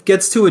just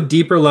gets to a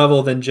deeper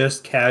level than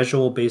just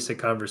casual basic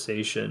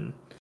conversation.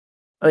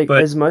 Like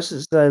But as much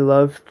as I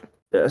love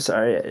no,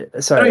 sorry, you're good.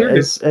 Go ahead.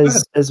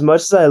 as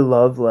much as I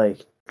love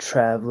like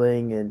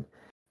traveling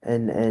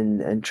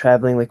and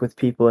traveling like with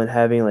people and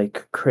having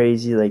like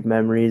crazy like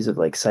memories of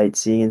like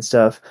sightseeing and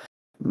stuff,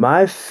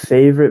 my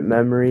favorite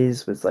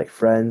memories with like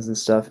friends and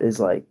stuff is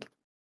like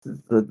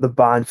the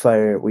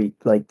bonfire week,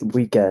 like the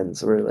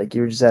weekends where like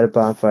you were just at a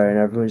bonfire and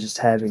everyone's just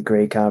having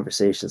great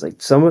conversations. Like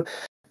some of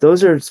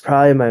those are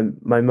probably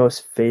my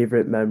most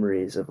favorite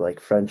memories of like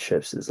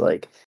friendships is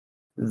like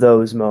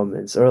those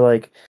moments or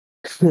like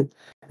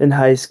in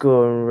high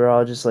school and we're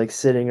all just like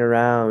sitting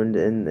around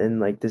in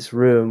like this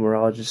room, we're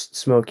all just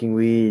smoking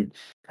weed,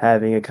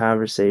 having a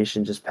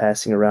conversation, just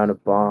passing around a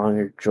bong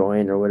or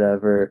joint or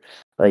whatever.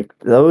 Like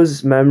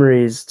those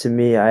memories to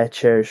me I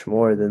cherish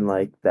more than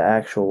like the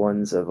actual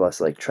ones of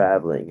us like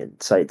traveling and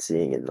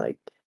sightseeing and like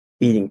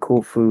eating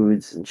cool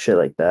foods and shit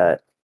like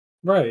that.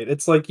 Right.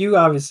 It's like you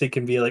obviously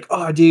can be like,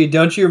 "Oh, dude,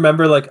 don't you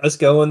remember like us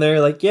going there?"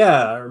 Like,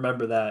 "Yeah, I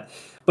remember that."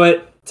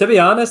 But to be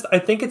honest, I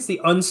think it's the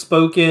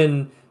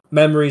unspoken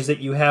memories that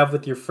you have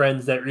with your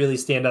friends that really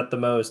stand out the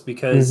most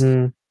because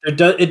Mhm.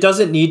 it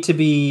doesn't need to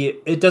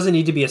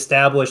be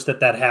established that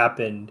that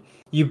happened.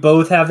 You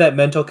both have that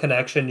mental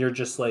connection. You're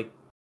just like,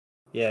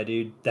 "Yeah,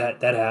 dude,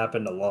 that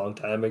happened a long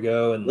time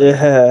ago," and like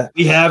Yeah.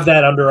 we have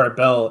that under our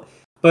belt.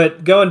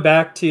 But going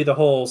back to the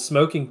whole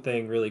smoking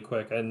thing really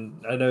quick, and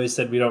I know you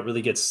said we don't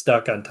really get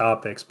stuck on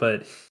topics,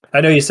 but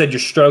I know you said you're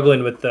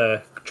struggling with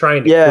the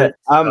trying to Yeah, quit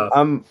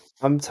stuff.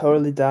 I'm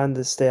totally down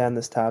to stay on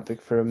this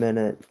topic for a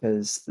minute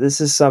because this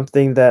is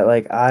something that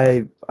like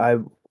I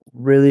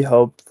really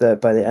hope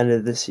that by the end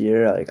of this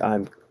year like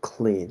I'm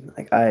clean.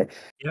 Like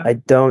Yeah, I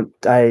don't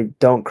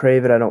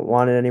crave it. I don't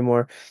want it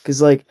anymore.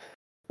 Because like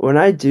when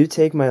I do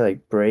take my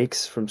like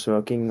breaks from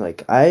smoking,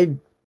 like I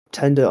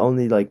tend to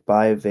only like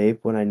buy a vape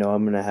when I know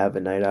I'm gonna have a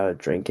night out of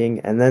drinking,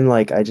 and then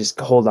like I just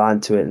hold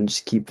on to it and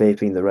just keep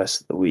vaping the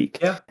rest of the week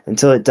yeah.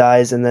 until it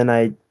dies, and then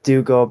I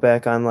do go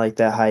back on like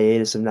that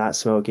hiatus of not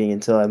smoking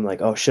until I'm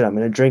like, oh shit, I'm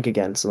gonna drink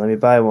again, so let me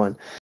buy one.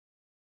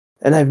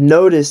 And I've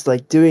noticed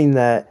like doing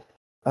that,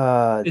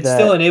 It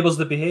still that enables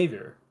the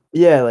behavior.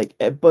 yeah, like,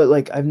 but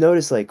like I've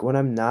noticed like when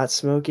I'm not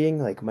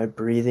smoking, like my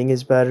breathing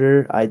is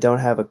better. I don't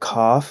have a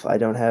cough. I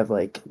don't have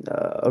like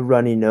a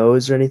runny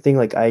nose or anything.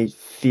 Like I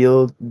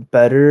feel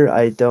better.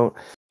 I don't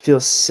feel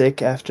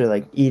sick after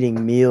like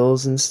eating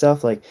meals and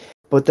stuff. Like,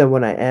 but then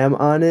when I am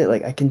on it,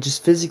 like I can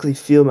just physically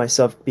feel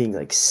myself being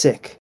like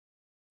sick.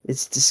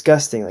 It's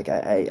disgusting. Like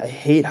I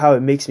hate how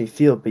it makes me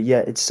feel, but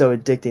yet it's so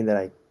addicting that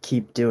I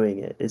keep doing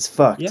it. It's Yeah,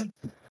 fucked.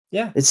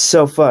 yeah. It's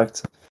so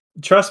fucked.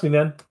 Trust me,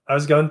 man. I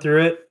was going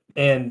through it,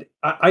 and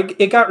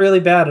it got really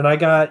bad, and I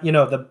got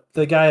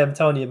the guy I'm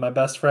telling you, my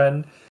best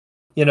friend.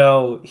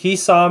 He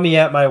saw me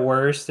at my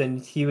worst,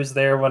 and he was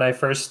there when I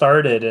first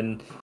started,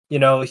 and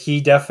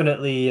he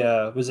definitely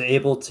was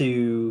able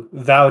to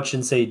vouch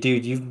and say,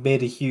 "Dude, you've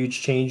made a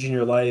huge change in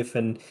your life,"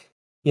 and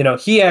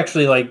he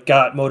actually like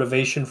got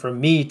motivation from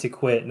me to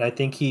quit, and I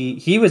think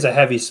he was a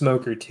heavy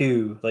smoker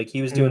too. Like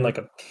he was doing Mhm. like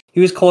he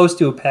was close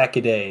to a pack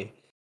a day,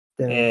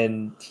 Damn.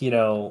 and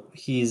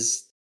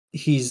he's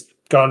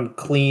gone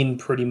clean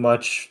pretty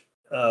much.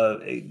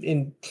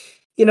 In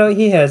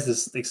he has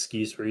this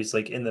excuse where he's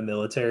like in the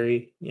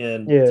military,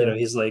 and Yeah.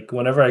 he's like,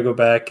 whenever I go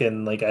back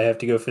and like I have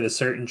to go for the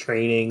certain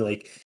training,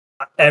 like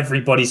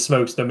everybody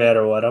smokes no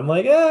matter what. I'm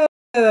like,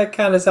 that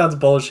kind of sounds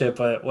bullshit,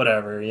 but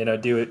whatever.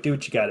 Do what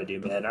you got to do,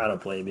 man. I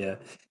don't blame you.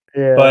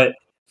 Yeah. But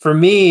for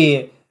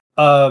me,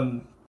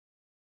 um,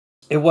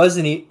 it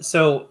wasn't.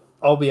 So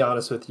I'll be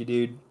honest with you,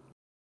 dude.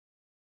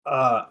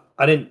 I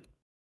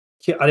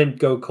didn't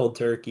go cold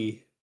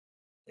turkey.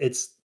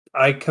 It's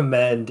I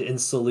commend and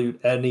salute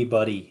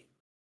anybody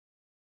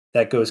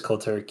that goes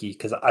cold turkey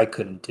because I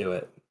couldn't do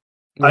it.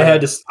 Yeah. I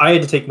had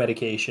to take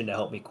medication to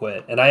help me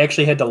quit, and I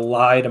actually had to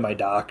lie to my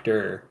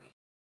doctor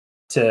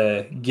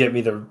to get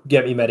me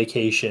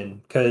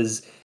medication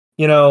because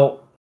you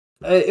know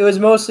it was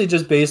mostly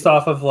just based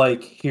off of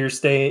like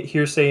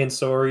hearsay and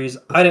stories.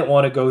 I didn't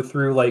want to go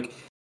through like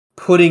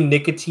putting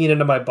nicotine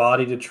into my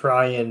body to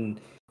try and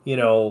you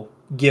know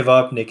give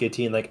up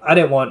nicotine. Like I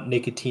didn't want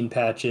nicotine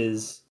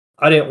patches.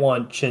 I didn't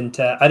want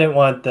I didn't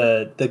want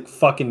the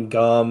fucking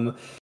gum.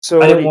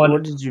 So I didn't want.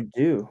 what did you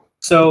do?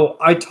 So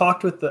I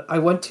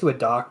went to a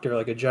doctor,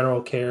 like a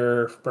general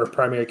care or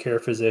primary care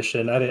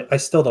physician. I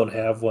still don't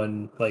have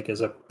one like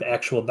as a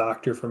actual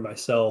doctor for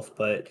myself,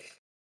 but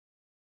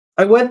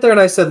I went there and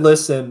I said,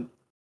 "Listen,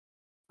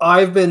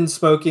 I've been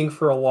smoking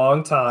for a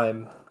long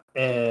time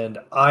and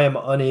I am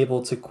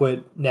unable to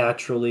quit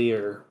naturally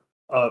or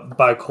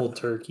by cold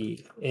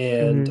turkey.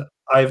 And Mhm.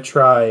 I've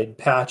tried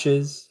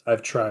patches,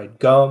 I've tried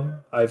gum,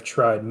 I've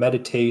tried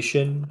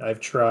meditation, I've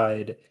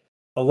tried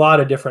a lot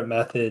of different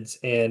methods,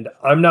 and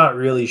I'm not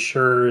really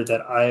sure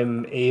that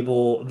I'm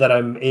able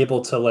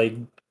to like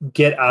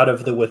get out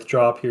of the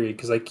withdrawal period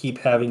because I keep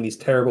having these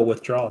terrible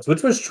withdrawals,"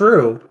 which was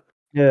true.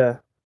 Yeah.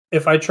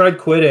 If I tried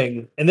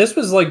quitting, and this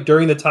was like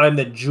during the time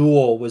that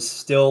Juul was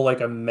still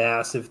like a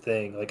massive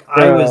thing. Like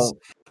Bro.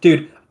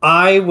 dude,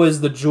 I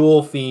was the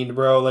Juul fiend,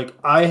 bro. Like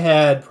I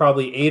had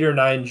probably 8 or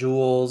 9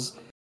 Juuls.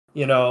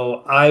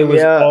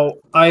 Yeah.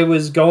 I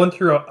was going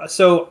through.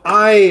 So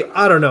I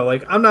don't know.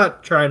 Like I'm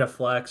not trying to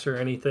flex or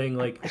anything.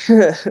 Like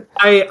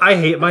I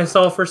hate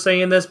myself for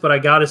saying this, but I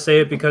gotta say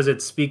it because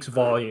it speaks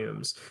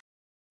volumes.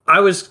 I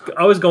was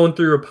going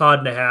through a pod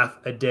and a half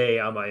a day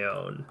on my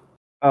own.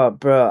 Oh,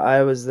 bro,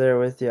 I was there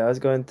with you. I was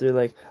going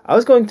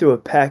through a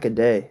pack a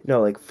day.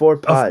 No, like 4 A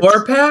four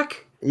pods.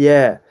 pack?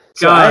 Yeah.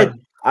 So God,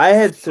 I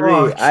had 3.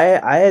 fuck.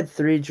 I had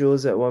 3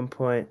 joules at one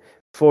point.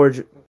 4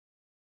 Ju-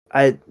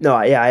 I no,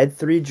 yeah, I had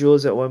 3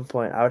 joules at one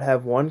point. I would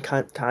have one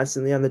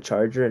constantly on the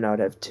charger, and I would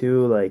have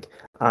 2 like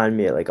on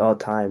me at like all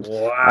times. I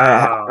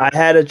Wow.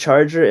 had a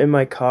charger in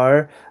my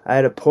car. I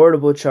had a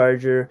portable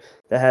charger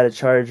that had a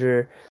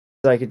charger,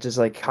 so I could just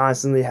like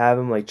constantly have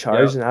them like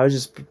charged. Yep. And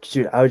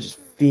I would just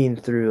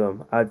fiend through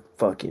them. I'd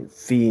fucking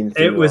fiend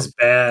It through was them.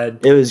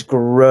 bad. It was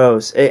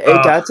gross. It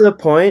Uh, got to the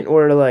point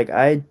where like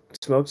I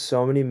smoked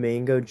so many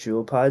mango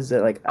jewel pods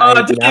that like oh,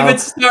 don't even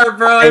start,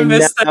 bro. I I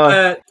missed now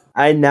that.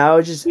 I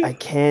now just I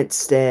can't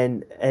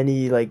stand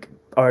any like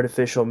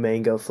artificial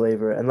mango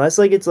flavor unless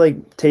like it's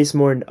like tastes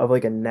more of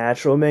like a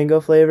natural mango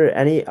flavor.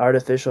 Any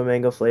artificial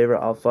mango flavor,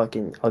 I'll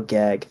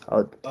gag.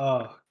 Oh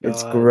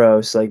It's God.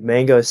 gross. Like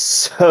mango is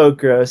so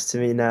gross to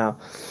me now.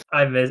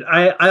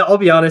 I'll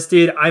be honest,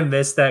 dude. I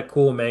missed that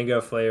cool mango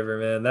flavor,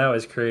 man. That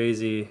was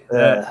crazy.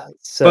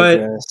 So But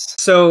gross.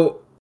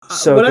 so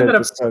So good,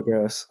 but so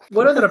gross.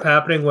 what ended up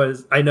happening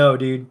was I know,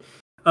 dude.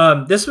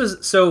 This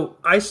was so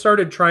I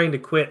started trying to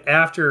quit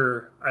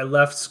after I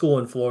left school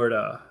in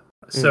Florida.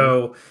 Mm.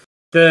 So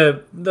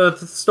the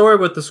story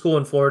with the school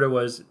in Florida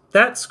was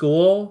that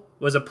school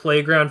was a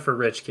playground for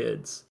rich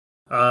kids.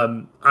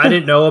 I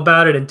didn't know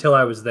about it until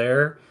I was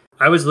there.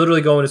 I was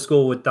literally going to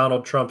school with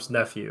Donald Trump's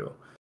nephew,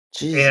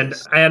 and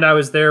Jesus. I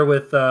was there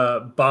with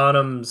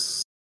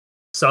Bonham's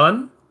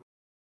son,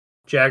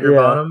 Jagger Yeah.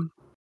 Bonham.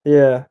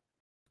 Yeah.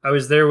 I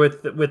was there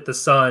with the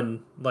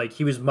son. Like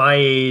he was my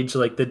age.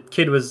 Like the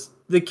kid was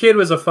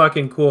a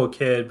fucking cool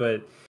kid,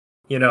 but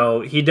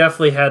he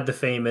definitely had the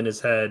fame in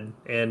his head.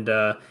 And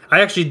I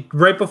actually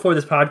right before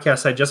this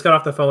podcast, I just got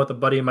off the phone with a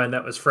buddy of mine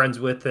that was friends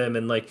with him,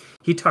 and like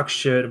he talks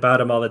shit about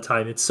him all the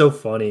time. It's so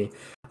funny.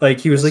 Like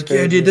he was That's like,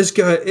 "Yeah, dude, crazy. this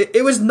guy."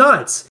 It was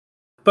nuts,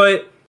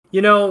 but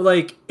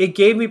like it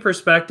gave me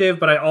perspective,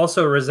 but I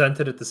also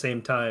resented at the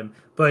same time.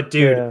 But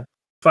dude, Yeah.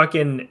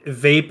 fucking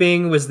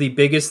vaping was the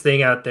biggest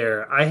thing out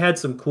there. I had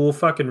some cool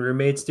fucking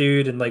roommates,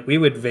 dude, and like we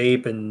would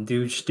vape and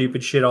do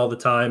stupid shit all the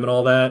time and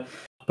all that.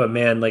 But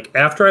man, like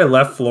after I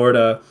left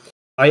Florida,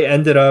 I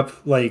ended up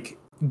like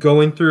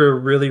going through a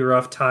really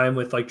rough time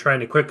with like trying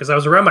to quit because I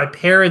was around my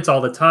parents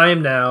all the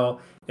time now,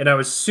 and I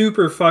was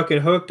super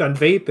fucking hooked on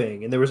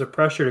vaping, and there was a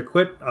pressure to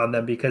quit on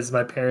them because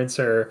my parents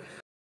are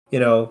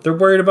they're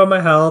worried about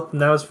my health,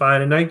 and that was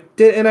fine. And I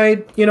did, and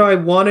I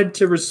wanted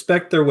to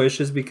respect their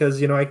wishes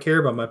because I care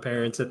about my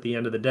parents at the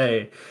end of the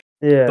day.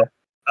 Yeah.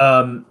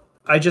 Um,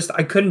 I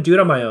couldn't do it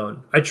on my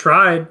own. I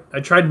tried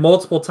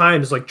multiple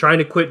times. Like trying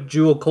to quit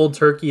Jewel cold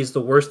turkey is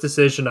the worst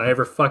decision I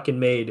ever fucking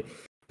made Bro,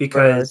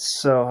 because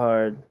it's so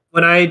hard.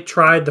 when I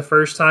tried the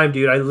first time,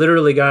 dude, I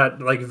literally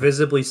got like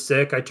visibly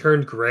sick. I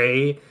turned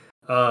gray.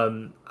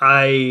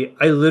 I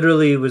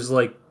literally was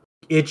like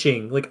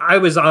itching. Like I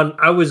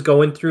was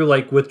going through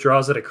like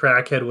withdrawals that a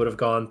crackhead would have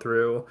gone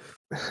through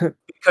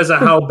because of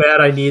how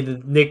bad I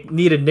needed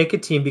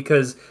nicotine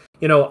because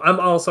I'm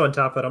also on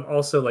top of it. I'm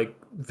also like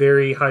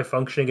very high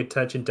functioning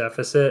attention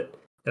deficit,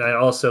 and I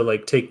also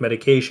like take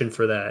medication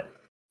for that.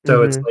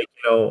 So it's Mhm. like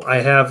I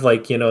have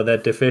like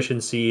that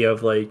deficiency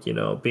of like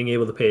being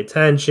able to pay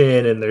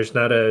attention, and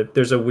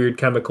there's a weird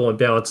chemical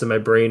imbalance in my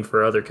brain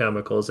for other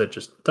chemicals that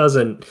just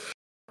doesn't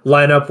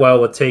line up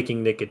well with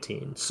taking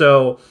nicotine.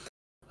 So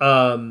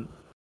um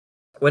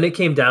when it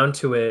came down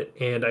to it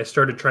and I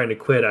started trying to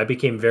quit, I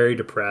became very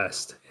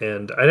depressed.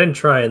 And I didn't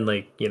try and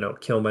like,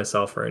 kill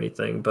myself or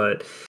anything,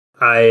 but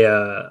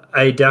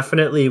I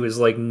definitely was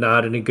like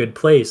not in a good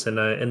place.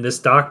 And this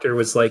doctor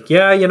was like,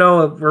 "Yeah,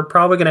 we're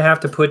probably going to have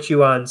to put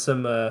you on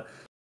some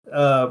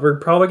we're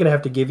probably going to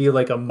have to give you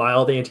like a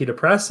mild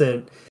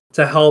antidepressant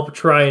to help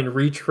try and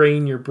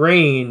retrain your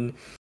brain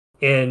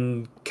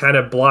and kind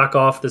of block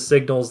off the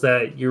signals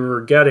that you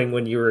were getting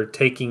when you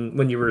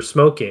were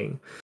smoking."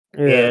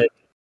 Yeah. And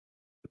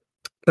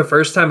the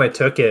first time I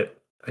took it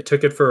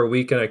for a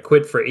week and I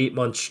quit for 8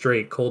 months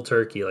straight, cold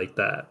turkey like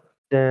that.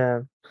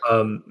 Damn.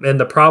 And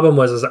the problem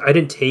was is I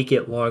didn't take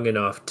it long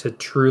enough to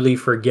truly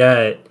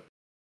forget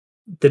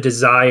the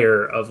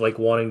desire of like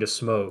wanting to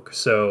smoke.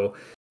 So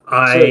So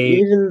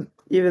I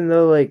even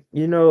though like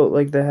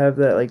like they have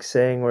that like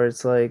saying where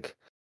it's like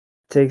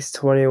takes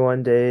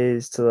 21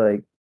 days to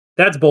like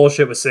That's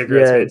bullshit with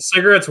cigarettes, yeah, man.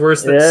 Cigarettes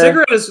worse than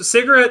yeah,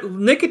 cigarette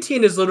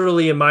nicotine is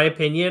literally, in my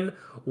opinion,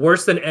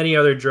 worse than any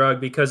other drug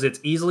because it's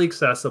easily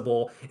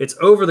accessible, it's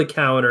over the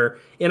counter,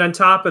 and on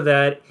top of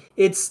that,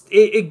 it's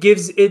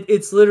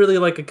literally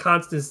like a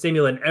constant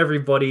stimulant.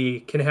 Everybody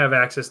can have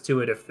access to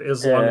it if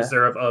as long as yeah.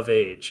 they're of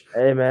age.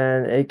 Hey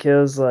man, it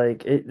kills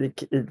like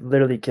it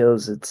literally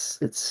kills its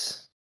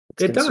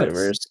It does.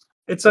 consumers.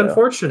 It's So,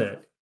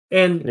 unfortunate.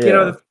 And,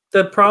 yeah.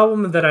 the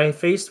problem that I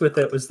faced with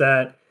it was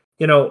that,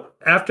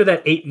 after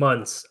that 8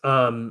 months,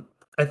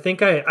 I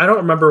think I don't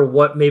remember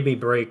what made me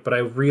break, but I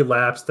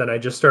relapsed and I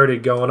just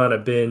started going on a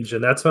binge.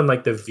 And that's when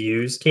like the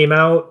views came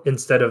out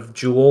instead of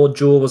Jewel.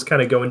 Jewel was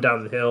kind of going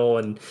down the hill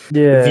and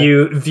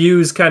Yeah.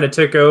 views kind of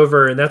took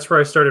over. And that's where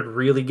I started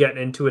really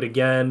getting into it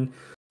again.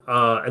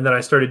 And then I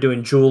started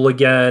doing Jewel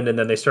again, and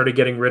then they started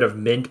getting rid of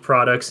mint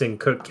products in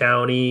Cook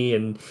County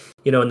and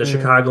in the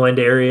Mm, Chicagoland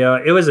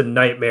area. It was a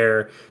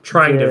nightmare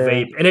trying to yeah.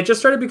 vape, and it just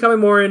started becoming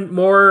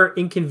more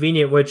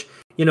inconvenient. Which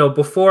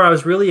before I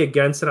was really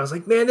against it. I was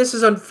like, man, this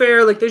is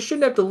unfair. Like they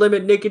shouldn't have to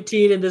limit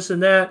nicotine and this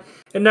and that.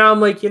 And now I'm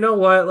like, you know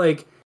what?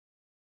 Like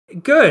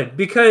good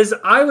because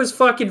I was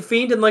fucking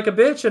fiending like a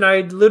bitch, and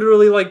I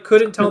literally like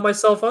couldn't tell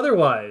myself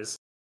otherwise.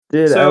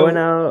 Dude, So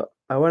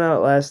I went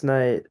out last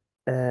night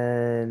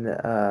and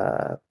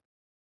I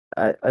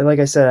like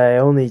I said I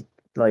only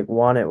like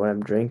want it when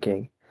I'm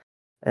drinking.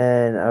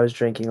 And I was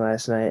drinking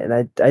last night and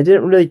I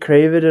didn't really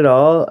crave it at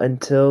all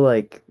until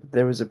like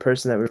there was a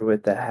person that we were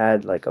with that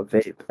had like a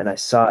vape and I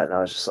saw it and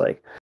I was just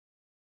like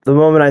the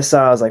moment I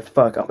saw it, I was like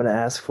fuck, I'm gonna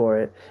ask for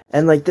it.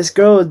 And like this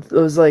girl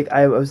was like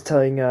I was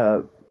telling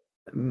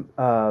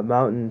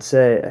Mountain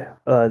say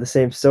the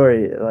same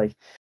story. Like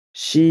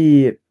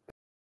she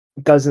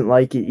doesn't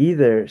like it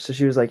either. So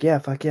she was like, "Yeah,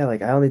 fuck yeah,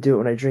 like I only do it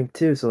when I drink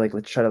too. So like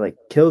let's try to like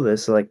kill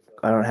this so like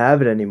I don't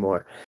have it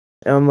anymore."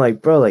 And I'm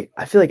like, "Bro, like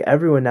I feel like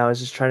everyone now is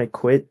just trying to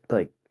quit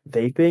like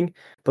vaping,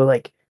 but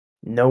like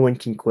no one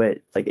can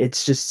quit. Like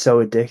it's just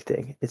so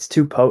addicting. It's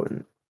too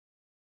potent."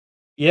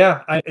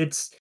 yeah, I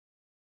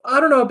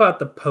don't know about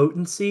the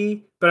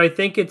potency, but I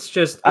think it's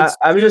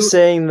I'm just too.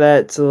 saying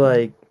that to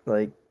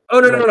Oh,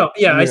 no, no, no, like no.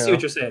 Yeah, I you see what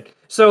know. you're saying.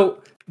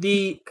 So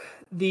the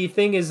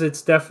thing is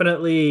it's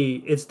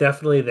definitely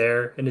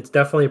there, and it's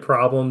definitely a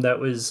problem that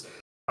was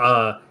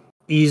uh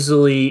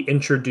easily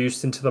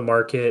introduced into the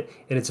market,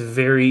 and it's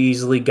very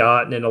easily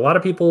gotten, and a lot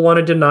of people want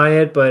to deny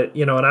it, but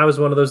and I was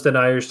one of those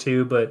deniers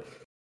too, but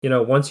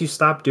once you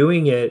stop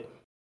doing it,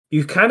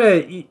 you kind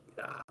of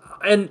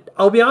and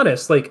I'll be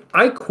honest, like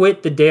I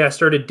quit the day I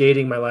started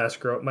dating my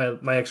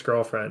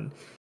ex-girlfriend.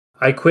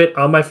 I quit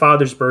on my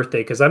father's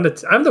birthday because I'm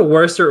the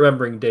worst at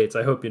remembering dates.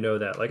 I hope you know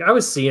that. Like I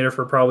was seeing her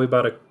for probably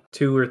about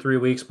 2 or 3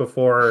 weeks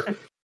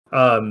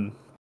um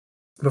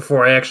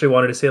before I actually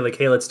wanted to say like,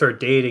 hey, let's start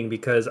dating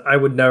because I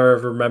would never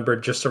have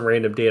remembered just some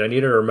random date. I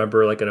needed to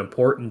remember like an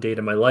important date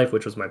in my life,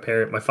 which was my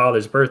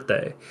father's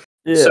birthday.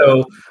 Yeah.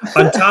 So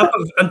on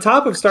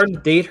top of starting to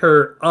date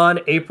her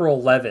on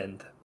April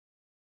 11th,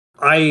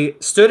 I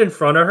stood in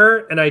front of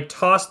her and I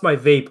tossed my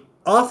vape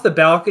off the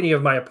balcony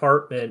of my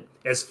apartment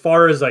as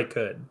far as I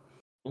could.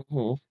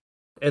 Mhm.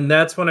 And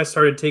that's when I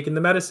started taking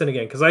the medicine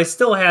again because I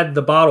still had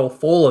the bottle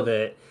full of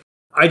it.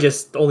 I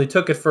just only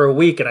took it for a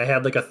week and I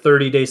had like a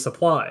 30-day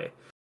supply.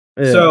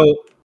 Yeah.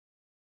 So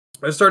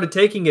I started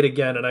taking it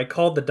again and I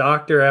called the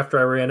doctor after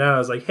I ran out. I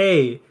was like,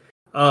 hey,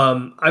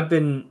 I've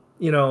been,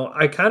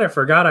 I kind of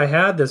forgot I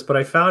had this, but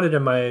I found it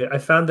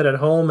at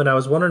home and I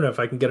was wondering if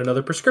I can get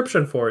another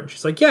prescription for it. And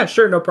she's like, yeah,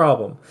 sure, no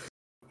problem.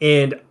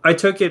 And I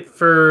took it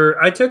for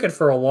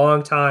a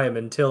long time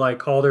until I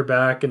called her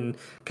back and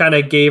kind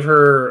of gave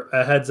her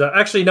a heads up.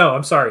 Actually, no,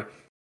 I'm sorry.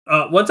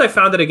 Once I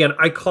found it again,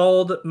 I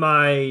called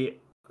my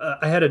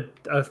I had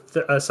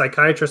a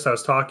psychiatrist I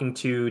was talking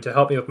to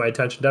help me with my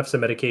attention deficit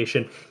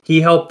medication.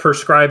 He helped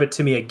prescribe it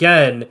to me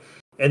again,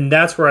 and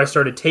that's where I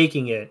started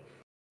taking it.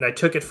 And I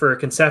took it for a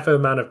consecutive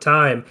amount of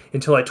time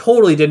until I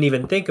totally didn't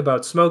even think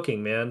about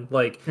smoking, man.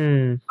 Like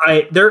Hmm.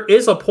 there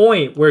is a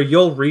point where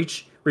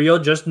you'll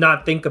just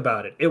not think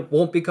about it. It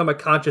won't become a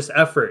conscious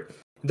effort.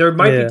 There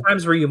might be Yeah.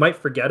 times where you might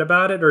forget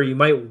about it, or you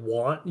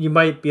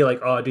might be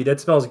like, oh dude, that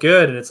smells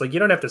good. And it's like you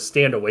don't have to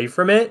stand away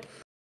from it.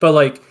 But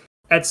like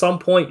at some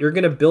point you're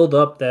gonna build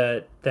up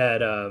that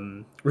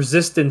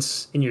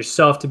resistance in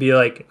yourself to be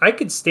like, I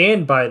could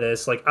stand by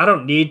this. Like I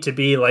don't need to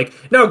be like,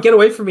 no, get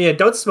away from me and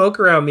don't smoke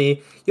around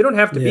me. You don't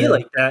have to be Yeah.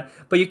 like that,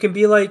 but you can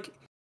be like,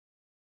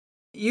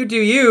 you do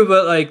you,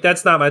 but like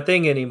that's not my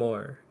thing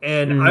anymore.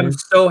 And I'm Mhm.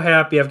 so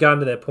happy I've gotten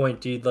to that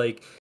point, dude.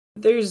 Like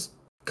there's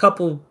a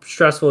couple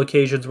stressful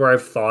occasions where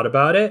I've thought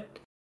about it,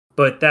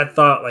 but that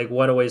thought like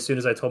went away as soon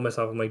as I told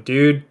myself, I'm like,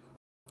 dude,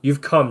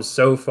 you've come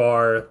so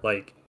far.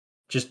 Like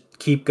just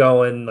keep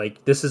going.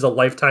 Like this is a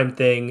lifetime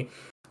thing.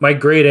 My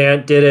great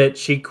aunt did it.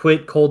 She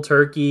quit cold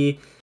turkey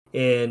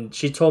and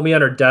she told me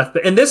on her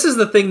deathbed. And this is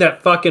the thing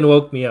that fucking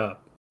woke me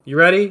up. You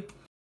ready?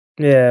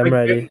 Yeah, I'm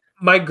My, ready.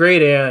 my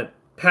great aunt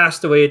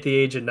passed away at the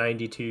age of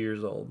 92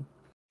 years old.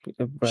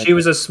 Right. She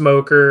was a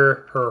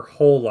smoker her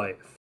whole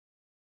life,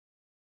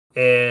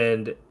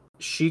 and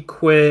she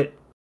quit.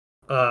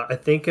 I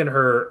think in in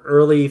her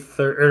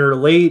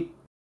late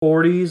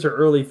 40s or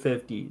early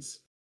 50s,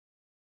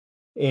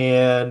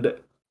 and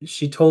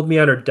she told me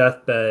on her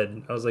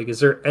deathbed, I was like, "Is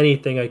there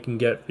anything I can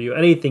get for you?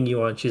 Anything you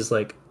want?" She's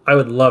like, "I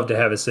would love to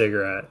have a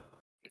cigarette."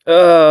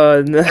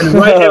 Oh, no. And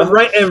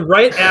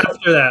right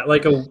after that,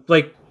 like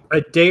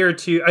a day or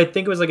two, I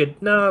think it was like a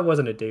no, it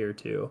wasn't a day or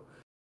two.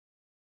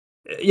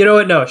 You know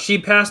what? No, she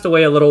passed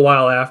away a little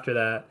while after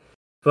that.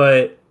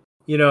 But,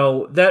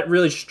 that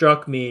really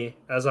struck me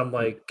as I'm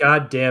like,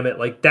 God damn it.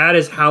 Like, that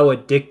is how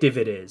addictive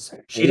it is.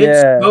 She didn't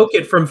Yeah. smoke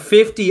it from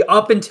 50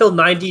 up until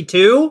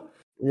 92.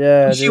 And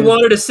Yeah, she dude.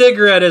 wanted a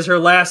cigarette as her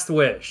last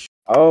wish.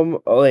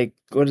 Like,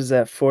 what is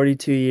that,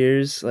 42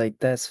 years? Like,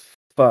 that's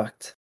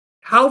fucked.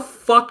 How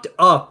fucked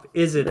up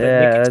is it that Yeah,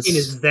 nicotine that's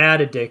is that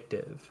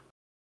addictive?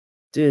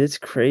 dude, it's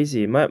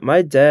crazy.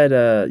 My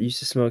dad, used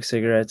to smoke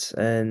cigarettes,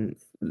 and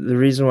the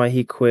reason why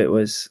he quit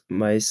was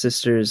my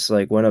sisters,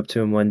 like, went up to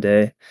him one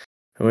day,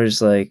 and we're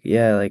just like,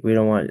 "Yeah, like, we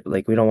don't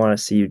wanna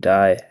see you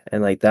die,"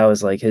 and, like, that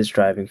was, like, his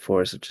driving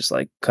force of just,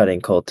 like,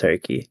 cutting cold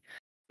turkey.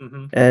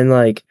 Hmm. And,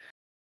 like,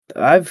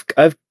 I've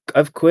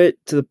quit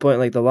to the point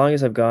like, the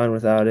longest I've gone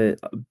without it,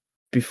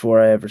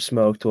 before I ever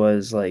smoked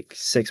was, like,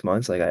 6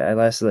 months, like, I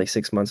lasted, like,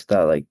 6 months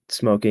without, like,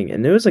 smoking,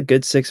 and it was a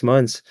good 6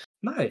 months,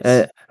 Nice.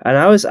 and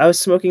I was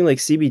smoking, like,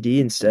 CBD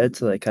instead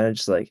to, like, kinda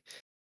just, like,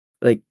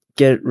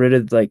 get rid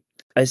of, like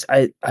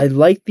I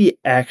like the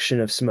action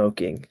of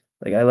smoking,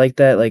 like, I like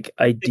that, like,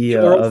 The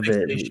idea oral of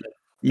it. fixation.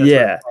 That's what it's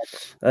Yeah,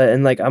 called.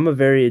 and, like, I'm a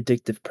very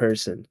addictive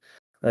person.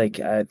 Like,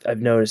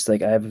 I've noticed,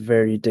 like, I have a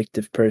very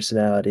addictive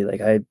personality, like,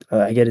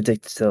 I get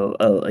addicted to,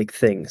 like,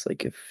 things,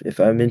 like, if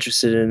I'm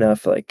interested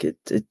enough, like,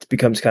 it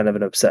becomes kind of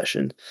an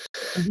obsession.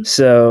 Mhm.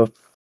 So,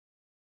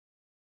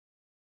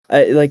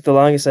 the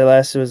longest I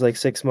lasted was, like,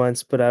 6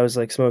 months, but I was,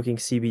 like, smoking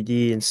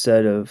CBD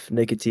instead of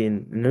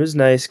nicotine, and it was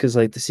nice because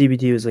like, the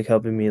CBD was, like,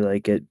 helping me,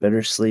 like, get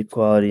better sleep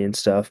quality and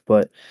stuff,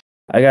 but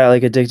I got,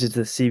 like, addicted to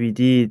the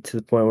CBD to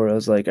the point where I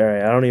was like,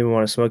 "Alright, I don't even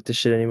wanna smoke this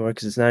shit anymore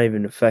because it's not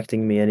even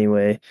affecting me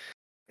anyway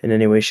in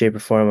any way, shape, or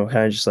form. I'm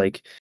kinda just,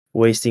 like,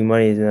 wasting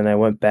money," and then I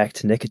went back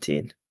to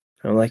nicotine.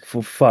 I'm like,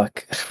 "Well,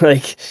 fuck."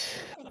 Like,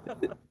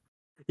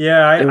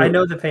 Yeah, it I wa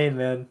know the pain,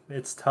 man.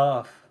 It's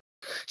tough.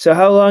 so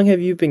how long have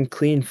you been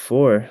clean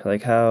for?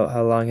 Like,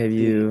 how long have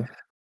you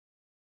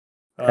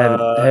haven't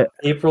ha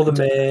April to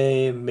d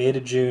May, May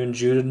to June,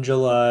 June to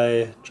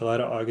July, July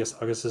to August,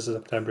 August to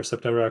September,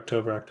 September to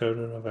October,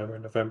 October to November,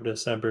 November to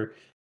December,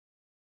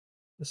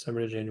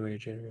 December to January,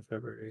 January to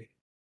February.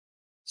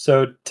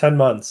 So 10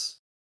 months.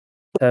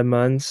 10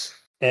 months?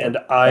 And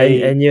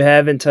And you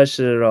haven't touched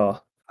it at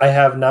all? I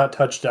have not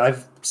touched it.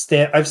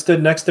 I've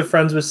stood next to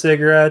friends with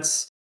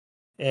cigarettes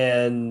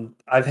and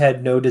I've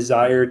had no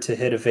desire to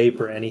hit a vape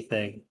or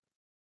anything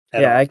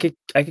at Yeah, all.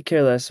 I could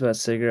care less about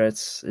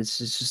cigarettes. It's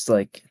just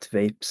like, it's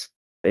vapes.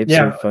 Vapes are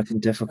Yeah, fucking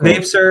difficult.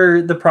 vapes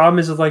are the problem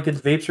is like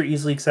vapes are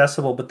easily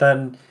accessible, but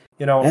then,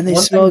 And they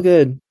one smell thing.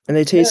 good, and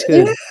they Yeah, taste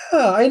yeah, good.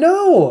 I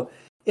know.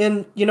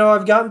 And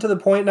I've gotten to the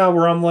point now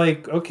where I'm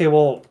like, okay,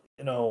 well,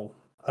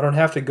 I don't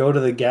have to go to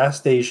the gas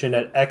station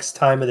at X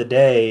time of the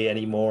day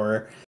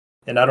anymore,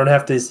 and I don't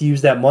have to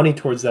use that money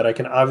towards that. I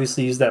can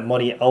obviously use that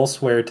money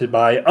elsewhere to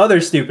buy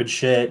other stupid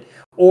shit,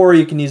 or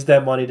you can use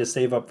that money to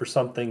save up for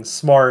something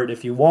smart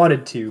if you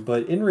wanted to.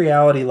 But in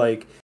reality,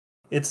 like,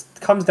 it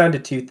comes down to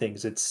two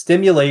things: it's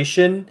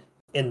stimulation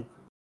and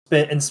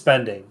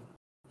spending.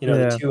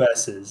 the Yeah. two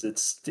S's.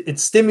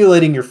 It's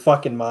stimulating your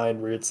fucking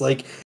mind where it's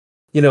like,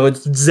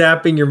 it's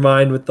zapping your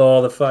mind with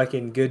all the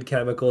fucking good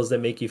chemicals that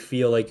make you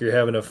feel like you're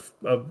having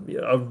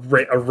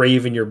a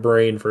rave in your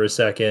brain for a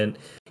second.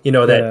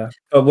 That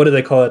Yeah. what do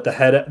they call it? The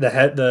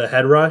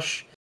head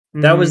rush.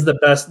 That was Mhm. the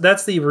best.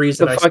 That's the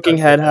reason The I fucking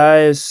stuck with head it. high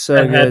is so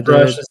That head good,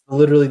 rush dude. is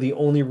literally the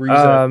only reason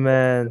I. Oh,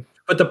 man.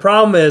 But the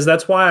problem is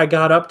that's why I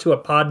got up to a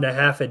pod and a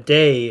half a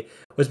day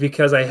was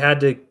because I had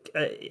to.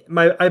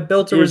 I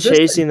built a You're resistance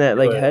chasing that, to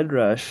like, it. head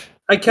rush.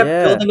 I kept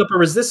Yeah. building up a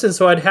resistance,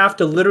 so I'd have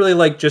to literally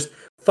like just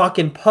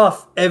fucking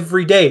puff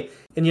every day.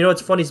 And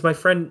what's funny is my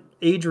friend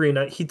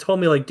Adrian, he told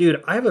me like,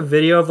 dude, I have a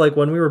video of like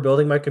when we were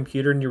building my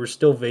computer and you were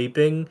still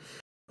vaping.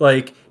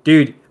 Like,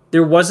 dude,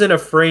 there wasn't a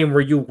frame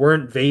where you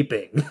weren't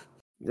vaping.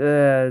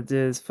 Yeah,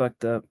 dude, it's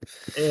fucked up.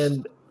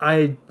 And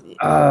I,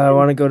 I and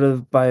wanna go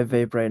to buy a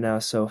vape right now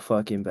so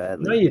fucking no,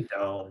 badly. you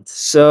don't.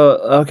 So,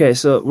 okay,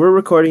 so we're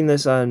recording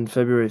this on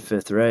February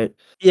 5th, right?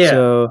 Yeah.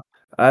 So,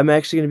 I'm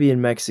actually gonna be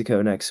in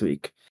Mexico next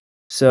week.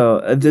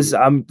 So, this Ooh,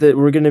 I'm that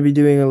we're gonna be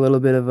doing a little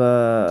bit of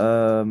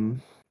telling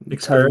you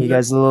experiment.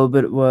 guys a little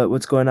bit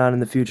what's going on in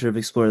the future of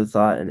Explore the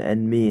Thought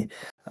and me.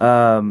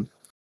 Um,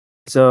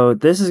 so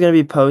this is gonna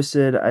be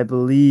posted, I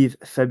believe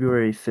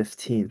February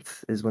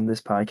 15th is when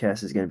this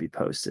podcast is gonna be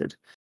posted.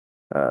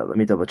 Let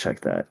me double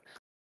check that.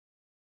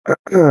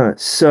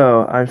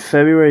 So on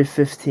February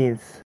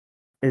 15th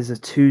is a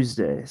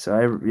Tuesday.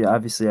 So yeah,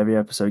 obviously every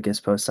episode gets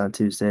posted on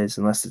Tuesdays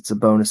unless it's a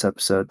bonus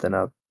episode, then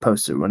I'll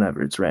post it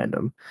whenever it's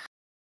random.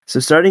 So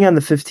starting on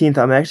the 15th,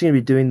 I'm actually going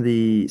to be doing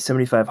the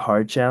 75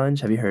 hard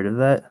challenge. Have you heard of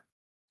that?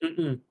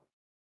 Mm-mm.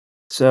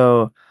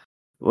 So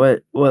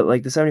what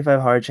like the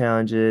 75 hard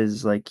challenge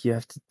is like you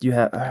have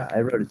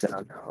I wrote it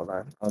down. Hold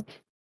on. I'll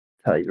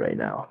tell you right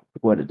now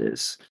what it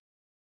is.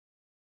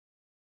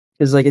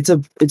 'Cause, like, it's a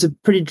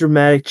pretty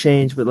dramatic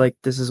change, but, like,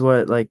 this is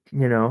what, like,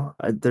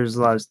 there's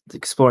a lot of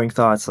exploring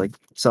thoughts, like,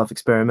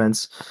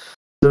 self-experiments.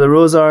 So the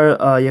rules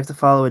are, you have to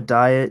follow a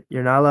diet,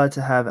 you're not allowed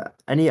to have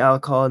any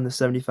alcohol in the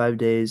 75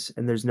 days,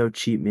 and there's no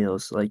cheat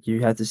meals, like, you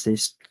have to stay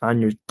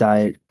on your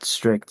diet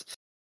strict.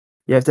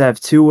 You have to have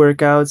 2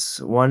 workouts,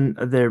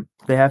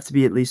 they have to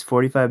be at least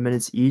 45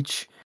 minutes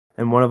each,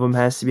 and one of them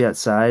has to be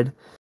outside.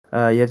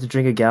 You have to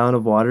drink a gallon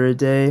of water a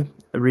day,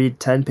 read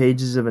 10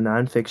 pages of a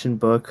nonfiction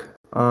book.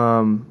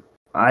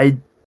 I,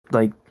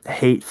 like,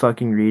 hate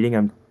fucking reading,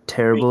 I'm Me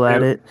terrible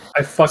at too. it.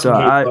 I So fucking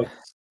hate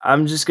books.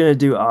 I'm just gonna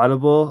do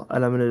Audible,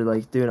 and I'm gonna,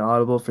 like, do an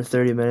Audible for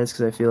 30 minutes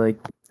because I feel like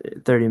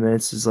 30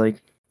 minutes is,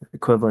 like,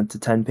 equivalent to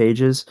 10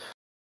 pages.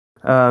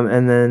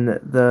 And then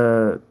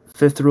the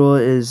fifth rule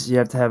is you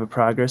have to have a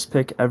progress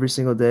pick every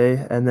single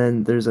day. And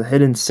then there's a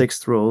hidden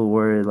sixth rule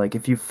where, like,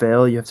 if you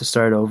fail, you have to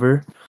start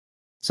over.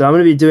 So I'm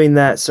gonna be doing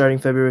that starting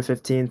February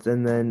 15th,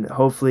 and then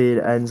hopefully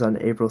it ends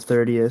on April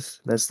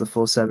 30th. That's the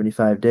full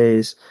 75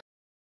 days.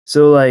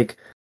 So, like,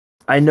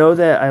 I know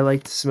that I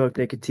like to smoke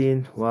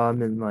nicotine while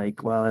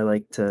I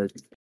like to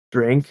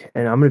drink,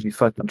 and I'm gonna be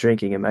fucking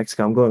drinking in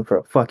Mexico. I'm going for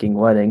a fucking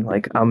wedding.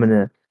 Like, I'm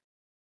gonna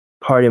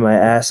party my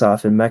ass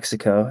off in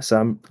Mexico, so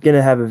I'm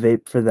gonna have a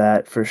vape for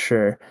that for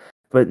sure.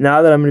 But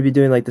now that I'm gonna be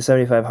doing like the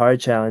 75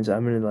 hard challenge,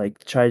 I'm gonna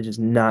like try to just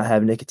not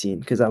have nicotine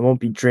because I won't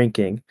be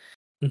drinking.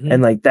 And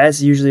Mhm. like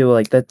that's usually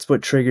like that's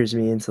what triggers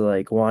me into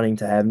like wanting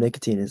to have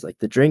nicotine is like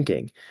the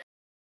drinking.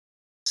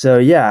 So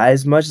yeah,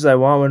 as much as I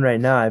want one right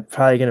now, I'm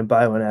probably gonna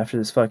buy one after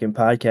this fucking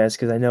podcast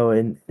because I know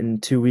in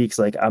 2 weeks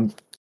I'm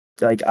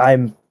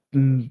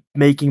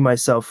making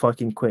myself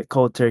fucking quit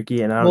cold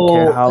turkey, and I don't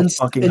care Well, how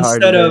fucking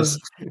hard instead it of is.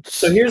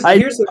 so here's I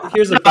here's the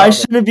here's the I problem.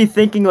 shouldn't be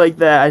thinking like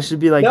that. I should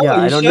be like, No, "Yeah,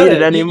 you I don't need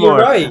it shouldn't. You're anymore."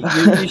 right.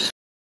 You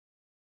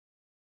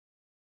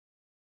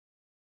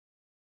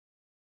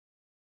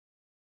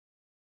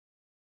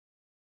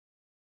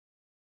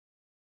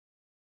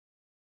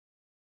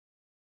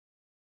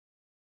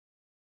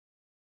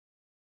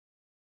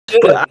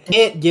But I shouldn't.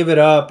 Can't give it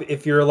up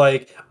if you're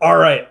like, all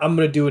right, I'm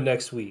gonna do it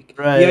next week.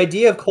 The right.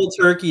 idea of cold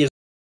turkey is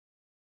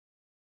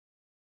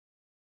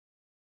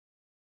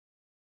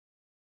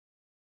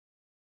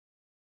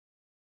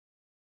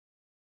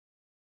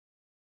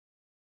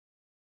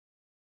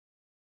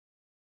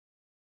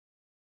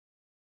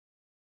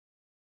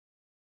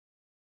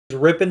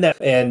ripping that,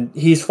 and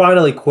he's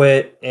finally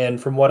quit. And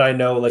from what I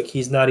know, like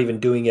he's not even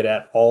doing it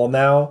at all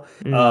now.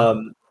 Mm,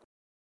 Um,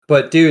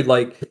 But dude,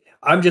 like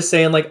I'm just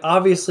saying, like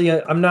obviously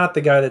I'm not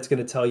the guy that's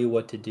going to tell you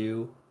what to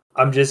do.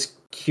 I'm just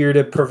here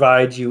to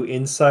provide you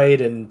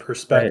insight and right.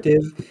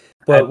 perspective. I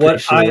But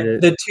appreciate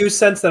it. the 2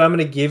 cents that I'm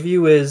going to give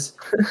you is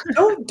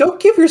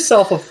don't give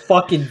yourself a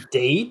fucking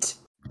date.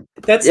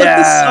 That's like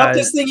the Yeah.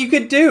 softest thing you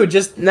could do.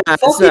 Just Nah,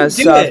 it's not a fucking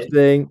do soft it.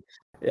 thing.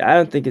 Yeah, I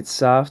don't think it's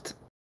soft.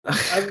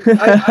 I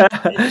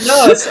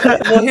no,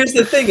 well. Here's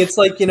the thing. It's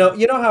like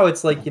how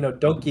it's like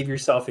don't give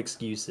yourself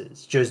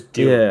excuses. Just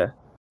do it. Yeah.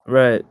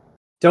 Right.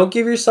 Don't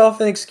give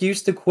yourself an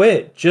excuse to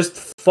quit. Just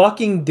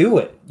fucking do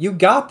it. You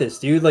got this,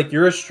 dude. Like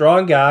you're a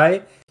strong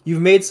guy.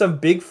 You've made some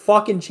big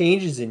fucking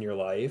changes in your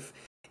life.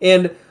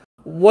 And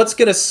what's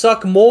going to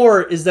suck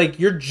more is like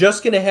you're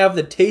just going to have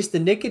the taste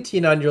of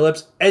nicotine on your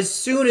lips as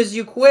soon as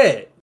you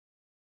quit.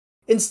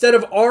 instead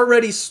of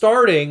already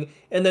starting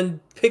and then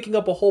picking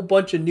up a whole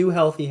bunch of new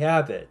healthy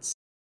habits.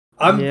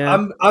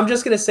 Yeah. I'm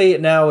just gonna say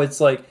it now. It's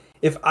like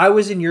if I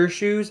was in your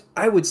shoes,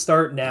 I would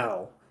start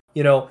now.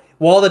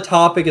 While the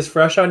topic is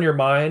fresh on your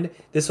mind,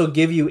 this will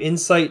give you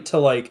insight to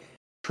like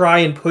try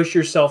and push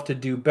yourself to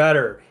do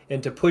better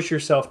and to push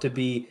yourself to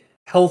be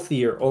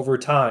healthier over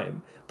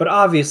time. But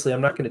obviously,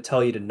 I'm not going to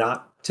tell you to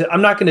not to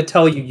I'm not going to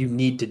tell you you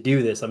need to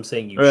do this. I'm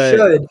saying you Right.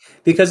 should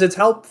because it's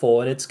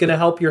helpful and it's going to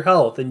help your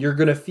health and you're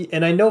going to feel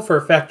and I know for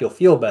a fact you'll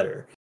feel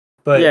better.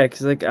 Yeah, But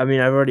cause like, I mean,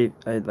 I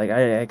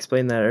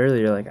explained that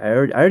earlier, like, I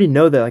already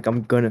know that, like,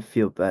 I'm gonna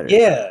feel better.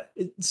 yeah,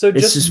 so It's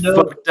just just know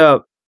fucked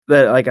up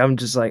that, like, I'm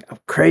just like, I'm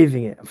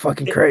craving it. I'm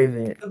fucking it,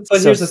 craving it. It's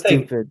but so here's the thing.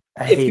 stupid.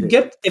 I If hate you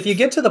it.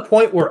 get to the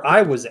point where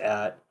I was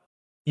at,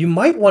 you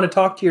might want to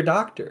talk to your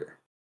doctor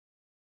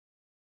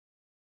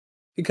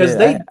because Dude,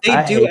 they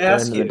I do hate going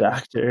ask to the you.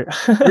 doctor.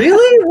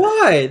 Really?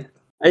 Why?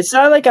 It's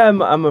not like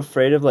I'm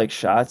afraid of, like,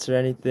 shots or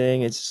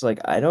anything. It's just like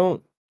I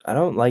don't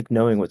like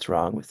knowing what's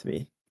wrong with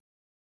me,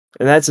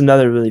 and that's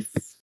another really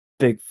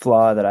big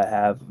flaw that I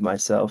have of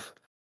myself.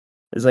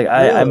 It's like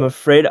I'm Really?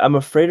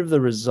 afraid of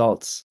the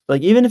results.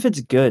 Like, even if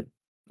it's good.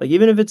 Like,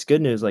 even if it's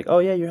good news, like, "Oh,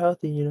 yeah, you're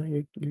healthy,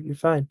 you're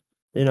fine."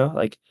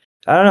 Like,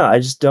 I don't know, I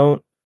just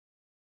don't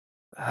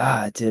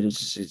dude, it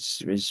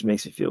just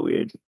makes me feel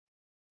weird.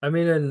 I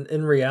mean,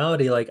 in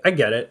reality, like I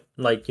get it,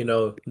 like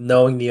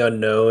knowing the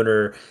unknown,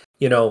 or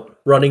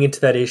running into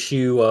that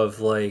issue of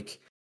like,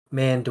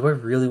 man, do I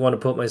really want to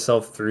put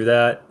myself through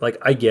that? Like,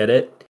 I get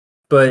it,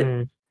 but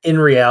Mm. in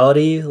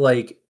reality,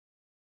 like,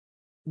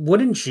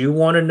 wouldn't you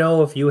want to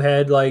know if you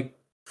had like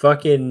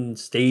fucking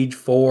stage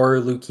 4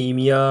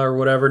 leukemia or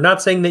whatever? Not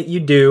saying that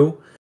you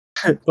do,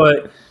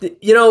 but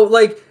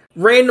like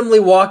randomly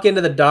walk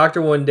into the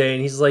doctor one day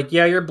and he's like,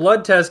 "Yeah, your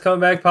blood test come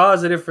back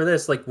positive for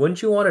this." Like,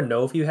 wouldn't you want to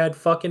know if you had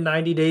fucking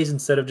 90 days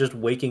instead of just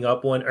waking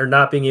up one or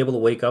not being able to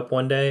wake up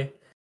one day?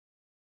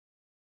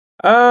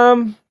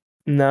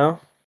 No.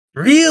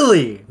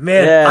 Really?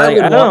 Man, Yeah, like,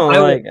 I don't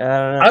like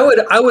I don't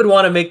know. I would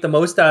want to make the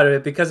most out of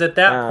it because at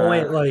that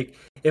point, Uh, like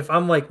if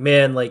I'm like,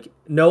 man, like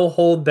no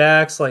hold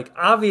backs, like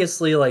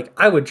obviously like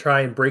I would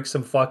try and break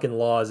some fucking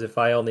laws if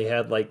I only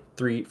had like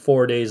 3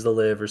 4 days to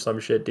live or some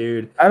shit,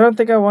 dude. I don't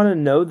think I wanna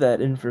know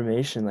that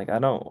information, like, I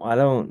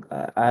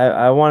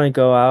wanna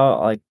go out,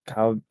 like,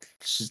 how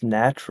it's just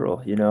natural,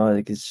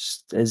 like, it's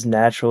just as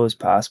natural as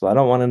possible. I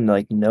don't wanna,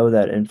 like, know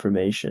that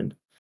information.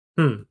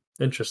 Hmm,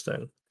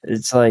 interesting.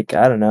 It's like,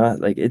 I don't know,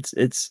 like, it's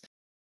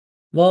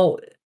Well,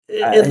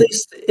 at I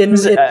least in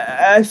 'cause in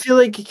I feel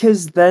like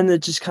because then it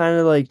just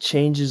kinda, like,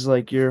 changes,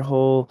 like, your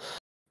whole,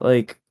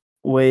 like,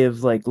 way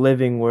of, like,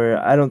 living where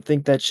I don't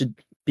think that should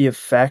be a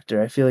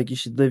factor. I feel like you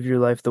should live your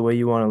life the way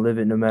you wanna live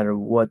it no matter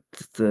what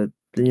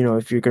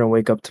if you're gonna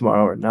wake up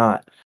tomorrow or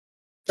not.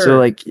 So, sure.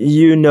 like,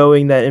 you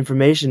knowing that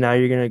information now,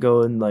 you're gonna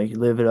go and, like,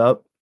 live it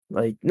up?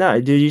 Like, nah,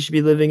 dude, you should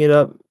be living it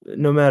up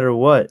no matter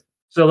what.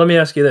 So let me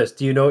ask you this: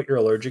 do you know what you're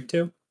allergic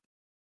to?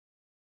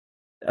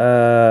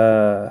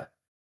 Uh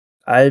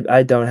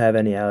I don't have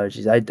any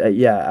allergies.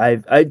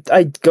 Yeah,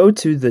 I go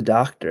to the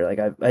doctor, like,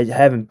 I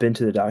haven't been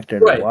to the doctor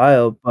in a Right.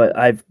 while, but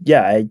I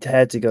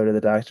had to go to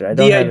the doctor. I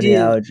don't The have any idea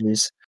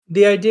allergies.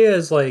 the idea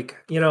is like,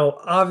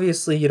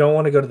 obviously you don't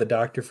want to go to the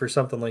doctor for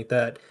something like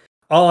that.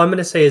 All I'm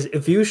gonna say is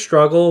if you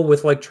struggle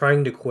with like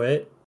trying to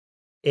quit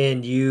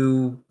and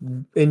you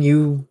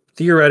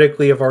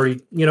theoretically have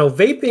already,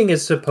 vaping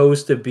is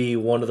supposed to be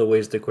one of the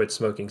ways to quit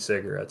smoking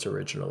cigarettes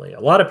originally. A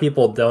lot of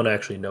people don't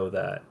actually know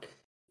that.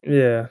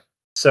 Yeah.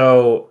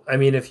 So, I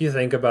mean, if you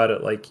think about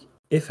it, like,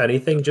 if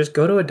anything, just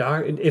go to a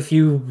doc. If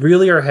you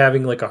really are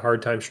having like a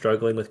hard time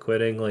struggling with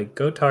quitting, like,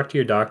 go talk to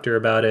your doctor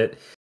about it.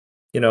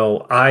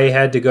 I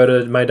had to go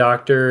to my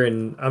doctor,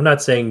 and I'm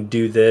not saying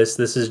do this.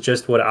 This is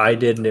just what I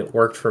did, and it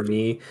worked for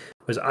me.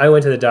 Was I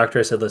went to the doctor.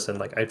 I said, "Listen,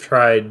 like I've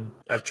tried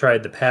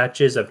the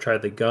patches, I've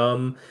tried the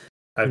gum,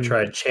 I've Mm.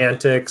 tried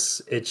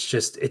Chantix. It's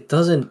just it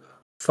doesn't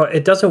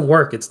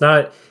work. It's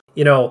not.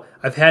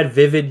 I've had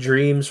vivid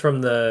dreams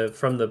from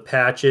the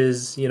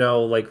patches.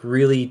 Like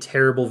really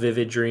terrible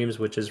vivid dreams,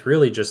 which is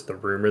really just the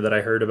rumor that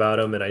I heard about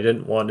them, and I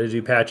didn't want to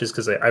do patches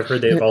because I've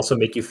heard they also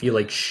make you feel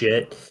like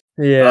shit.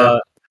 Yeah. Uh,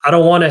 I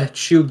don't wanna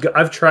chew gu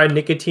I've tried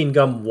nicotine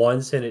gum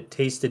once, and it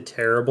tasted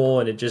terrible,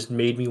 and it just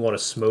made me wanna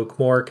smoke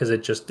more because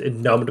it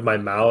numbed my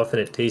mouth, and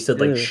it tasted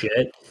like Ew,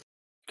 shit.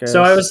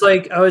 So gross.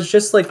 I was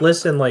just like,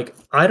 "Listen, like,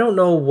 I don't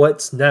know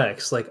what's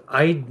next, like,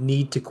 I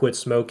need to quit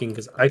smoking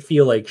because I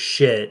feel like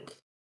shit,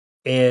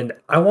 and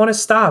I wanna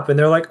stop," and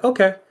they're like,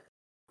 "Okay, Yeah,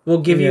 we'll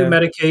give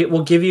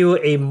you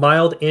a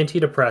mild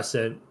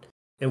antidepressant,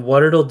 and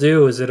what it'll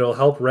do is it'll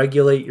help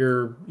regulate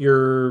your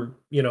the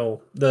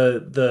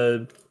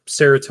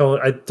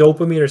serotonin,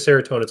 dopamine or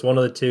serotonin, it's one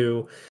of the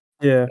 2,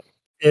 yeah,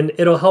 and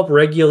it'll help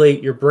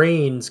regulate your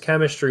brain's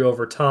chemistry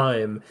over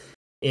time,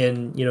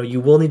 and, you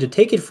will need to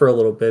take it for a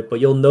little bit, but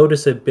you'll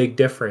notice a big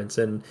difference,"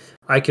 and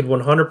I could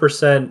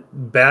 100%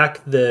 back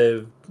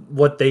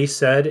what they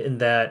said in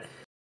that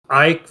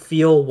I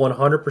feel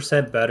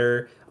 100%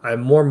 better.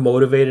 I'm more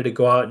motivated to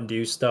go out and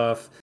do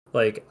stuff.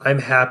 Like, I'm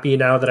happy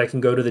now that I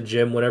can go to the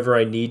gym whenever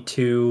I need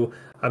to.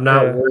 I'm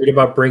not Yeah. worried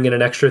about bringing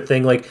an extra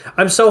thing. Like,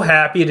 I'm so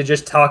happy to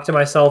just talk to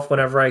myself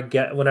whenever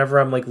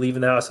I'm like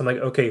leaving the house. I'm like,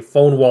 okay,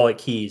 phone, wallet,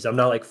 keys. I'm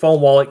not like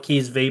phone, wallet,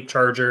 keys, vape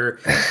charger.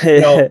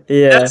 Yeah.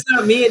 That's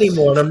not me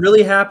anymore, and I'm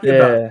really happy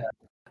about Yeah. that.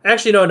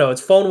 Actually, no,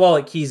 it's phone,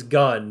 wallet, keys,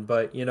 gun.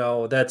 But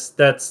that's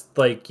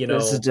like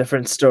That's a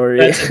different story.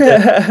 that's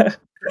a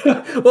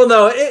well,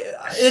 no,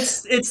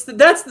 it's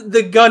that's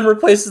the gun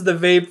replaces the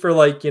vape for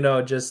like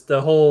just the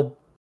whole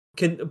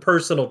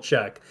personal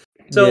check.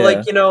 So like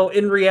Yeah.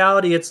 in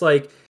reality, it's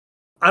like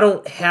I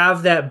don't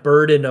have that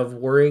burden of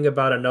worrying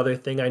about another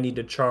thing I need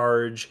to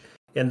charge,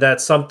 and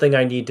that's something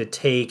I need to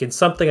take, and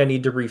something I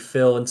need to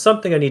refill, and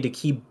something I need to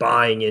keep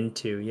buying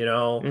into.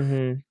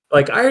 Mhm.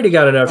 Like I already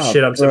got enough Oh,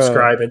 shit I'm bro.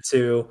 subscribing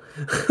to.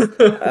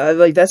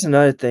 Like, that's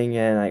another thing,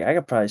 man, like, I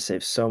could probably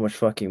save so much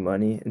fucking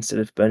money instead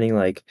of spending,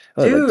 dude,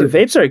 Dude,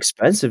 vapes are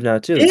expensive now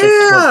too, it's like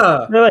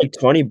yeah, they're like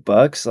 20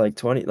 bucks, like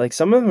 20 like,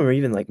 some of them are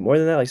even, like, more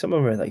than that, like, some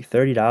of them are, like,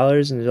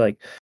 $30, and you're like,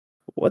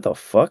 "What the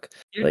fuck?"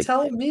 you're Like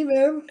telling me,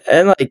 man.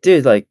 and, like,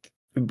 dude, like,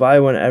 you buy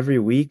one every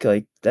week,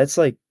 like, that's,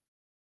 like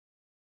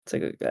it's,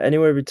 like,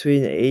 anywhere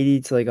between 80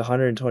 to, like,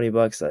 120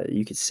 bucks that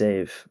you could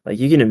save. Like,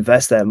 you can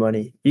invest that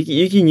money.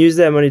 You can use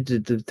that money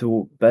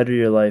to better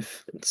your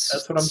life.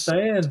 That's what I'm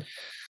saying.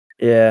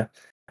 Yeah.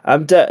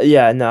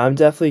 Yeah, no, I'm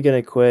definitely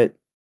gonna quit.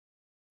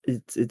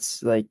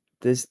 It's like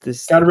this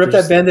Gotta rip that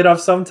there's Band-Aid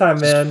off sometime,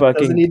 just man. Doesn't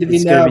fucking need to be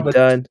it's gonna now, be but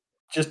done.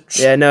 just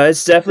Yeah, no,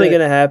 it's definitely it.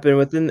 gonna happen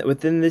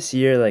within this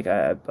year, like,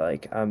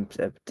 I'm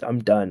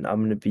done.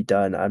 I'm gonna be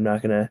done. I'm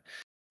not gonna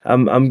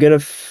I'm gonna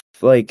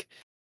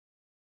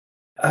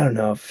I don't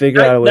know,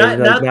 figure Not out a way to, not like,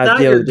 not not be not able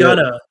to you're do it.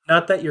 gonna,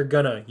 not that you're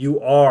gonna, you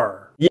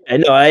are. Yeah,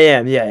 no, I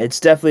am, yeah, it's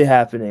definitely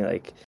happening,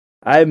 like,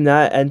 I'm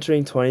not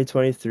entering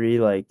 2023,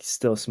 like,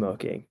 still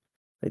smoking.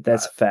 Like,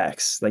 that's I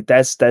facts. Like,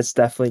 that's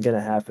definitely gonna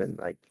happen,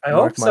 like, I hope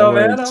mark my so,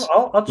 man. words.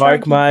 I'll try and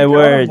Mark keep you my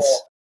words.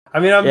 accountable. I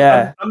mean,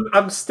 Yeah.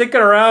 I'm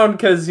sticking around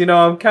because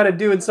I'm kind of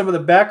doing some of the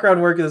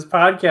background work of this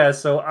podcast,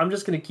 so I'm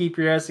just gonna keep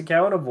your ass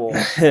accountable.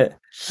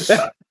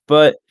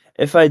 But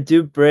if I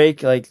do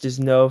break, like, just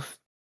know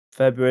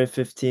February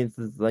 15th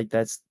is, like,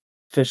 that's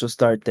official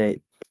start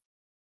date.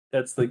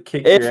 That's the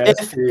kick If your ass if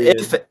if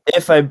period.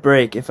 if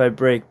I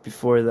break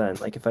before then,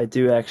 like, if I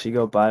do actually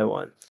go buy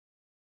one.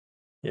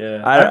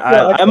 Yeah, I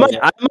I I feel might you.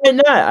 I might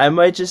not. I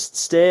might just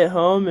stay at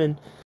home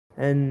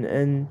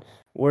and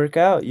work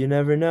out. You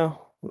never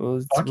know.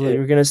 Fuck it.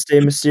 We're gonna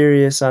stay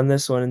mysterious on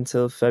this one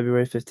until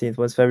February 15th.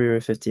 Once February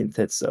 15th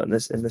hits, so and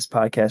this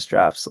podcast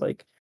drops,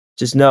 like,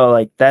 just know,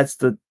 like, that's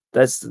the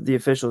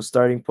official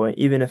starting point,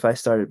 even if I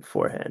started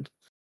beforehand.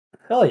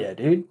 Hell yeah,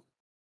 dude.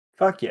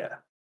 Fuck yeah.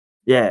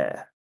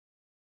 Yeah.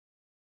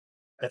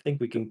 I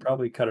think we can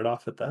probably cut it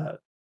off at that.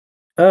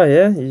 Oh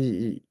yeah,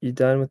 you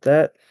done with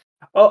that?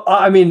 Oh,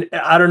 I mean,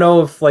 I don't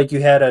know if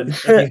you had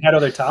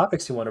other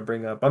topics you want to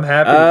bring up. I'm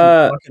happy to keep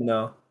uh, talking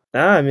though,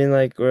 nah, I mean,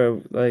 like, we're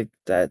like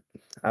that.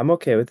 I'm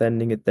okay with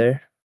ending it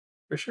there.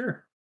 for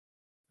sure.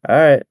 All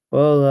right.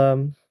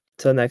 Well,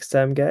 till next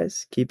time,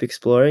 guys. Keep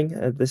exploring.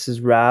 This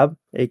is Rob,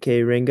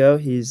 aka Ringo.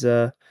 He's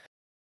gonna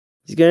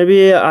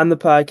be on the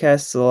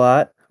podcast a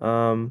lot.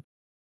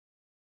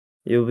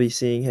 You'll be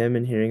seeing him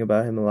and hearing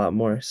about him a lot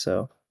more.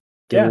 So,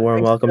 give a Yeah, warm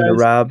thanks welcome to guys.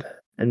 Rob.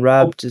 And Hope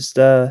Rob, just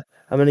I'm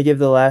gonna give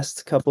the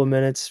last couple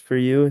minutes for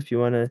you if you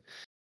want to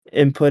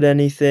input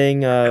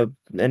anything,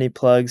 any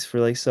plugs for,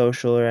 like,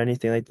 social or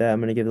anything like that. I'm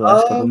gonna give the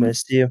last couple um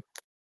minutes to you.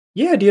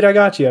 yeah, dude, I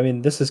got you. I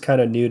mean, this is kind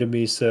of new to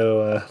me,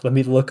 so let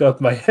me look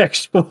up my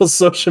actual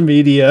social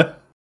media.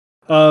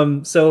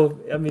 So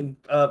I mean,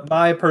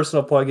 my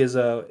personal plug is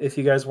if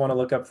you guys want to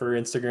look up for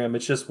Instagram,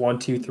 it's just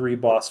 123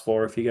 boss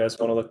 4 if you guys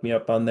want to look me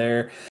up on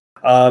there.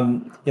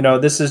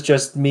 This is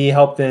just me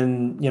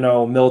helping,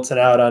 Milton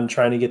out on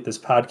trying to get this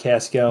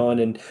podcast going,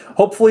 and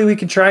hopefully we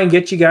can try and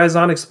get you guys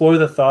on Explore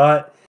the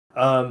Thought.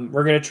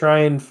 We're gonna try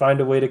and find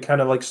a way to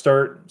kind of like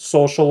start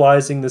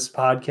socializing this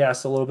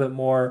podcast a little bit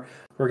more.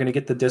 We're gonna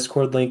get the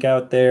Discord link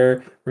out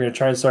there. We're gonna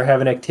try and start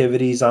having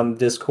activities on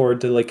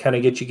Discord to like kind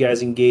of get you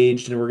guys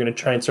engaged, and we're gonna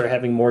try and start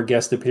having more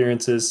guest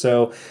appearances.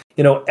 So,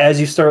 as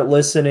you start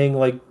listening,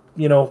 like,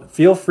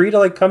 feel free to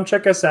like come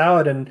check us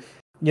out and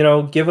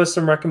give us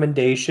some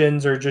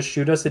recommendations or just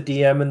shoot us a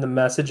DM in the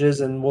messages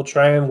and we'll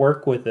try and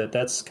work with it.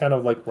 That's kind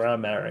of like where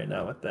I'm at right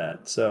now with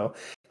that. So,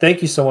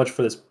 thank you so much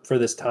for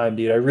this time,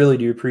 dude. I really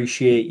do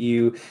appreciate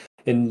you,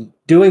 and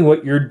doing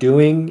what you're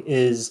doing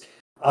is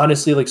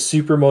honestly like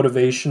super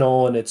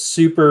motivational, and it's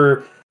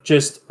super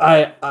just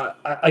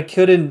I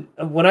couldn't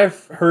when I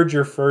heard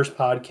your first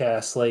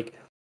podcast, like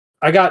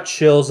I got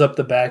chills up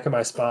the back of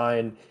my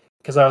spine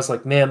because I was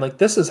like, man, like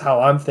this is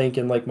how I'm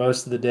thinking like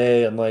most of the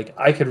day, and like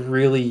I could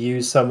really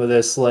use some of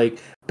this like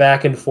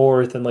back and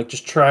forth and like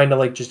just trying to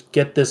like just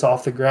get this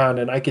off the ground,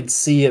 and I could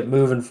see it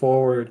moving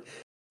forward.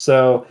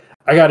 So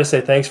I got to say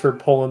thanks for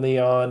pulling me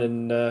on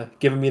and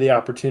giving me the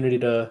opportunity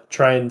to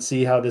try and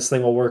see how this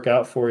thing will work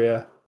out for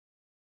you.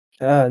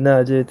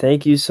 No, dude,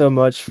 thank you so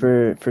much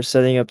for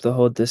setting up the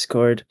whole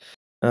Discord,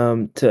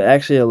 to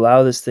actually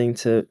allow this thing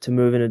to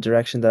move in a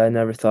direction that I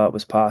never thought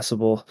was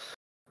possible.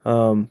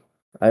 Um,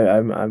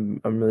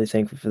 I'm really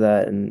thankful for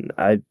that, and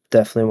I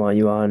definitely want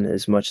you on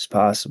as much as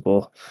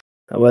possible,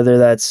 whether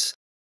that's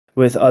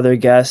with other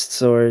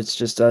guests or it's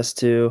just us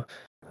two.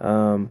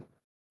 Um,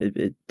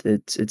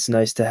 it's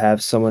nice to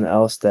have someone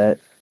else that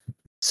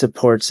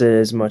supports it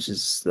as much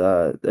as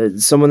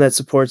someone that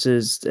supports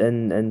it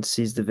and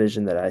sees the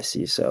vision that I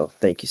see. So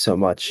thank you so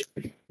much.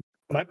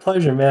 My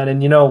pleasure, man.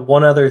 And you know,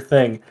 one other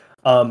thing.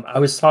 I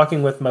was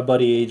talking with my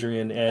buddy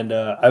Adrian, and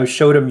I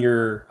showed him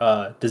your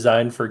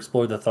design for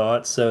Explore the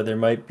Thoughts. So there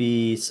might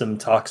be some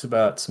talks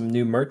about some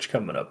new merch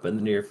coming up in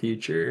the near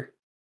future.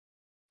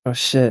 Oh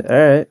shit! All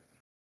right,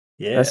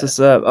 that's Yeah. what's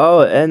up.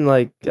 Oh, and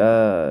like,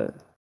 nah,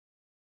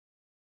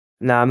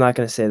 I'm not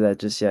gonna say that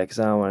just yet because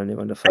I don't want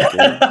anyone to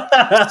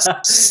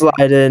fucking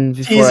slide in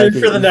Teaser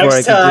for the before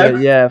I next could do time.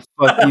 it. Yeah,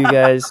 fuck you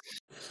guys.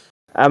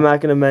 I'm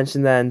not gonna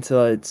mention that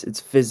until it's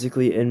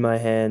physically in my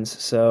hands.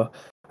 So,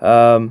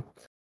 um,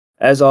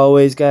 as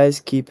always, guys,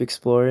 keep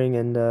exploring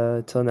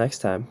and till next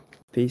time.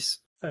 Peace.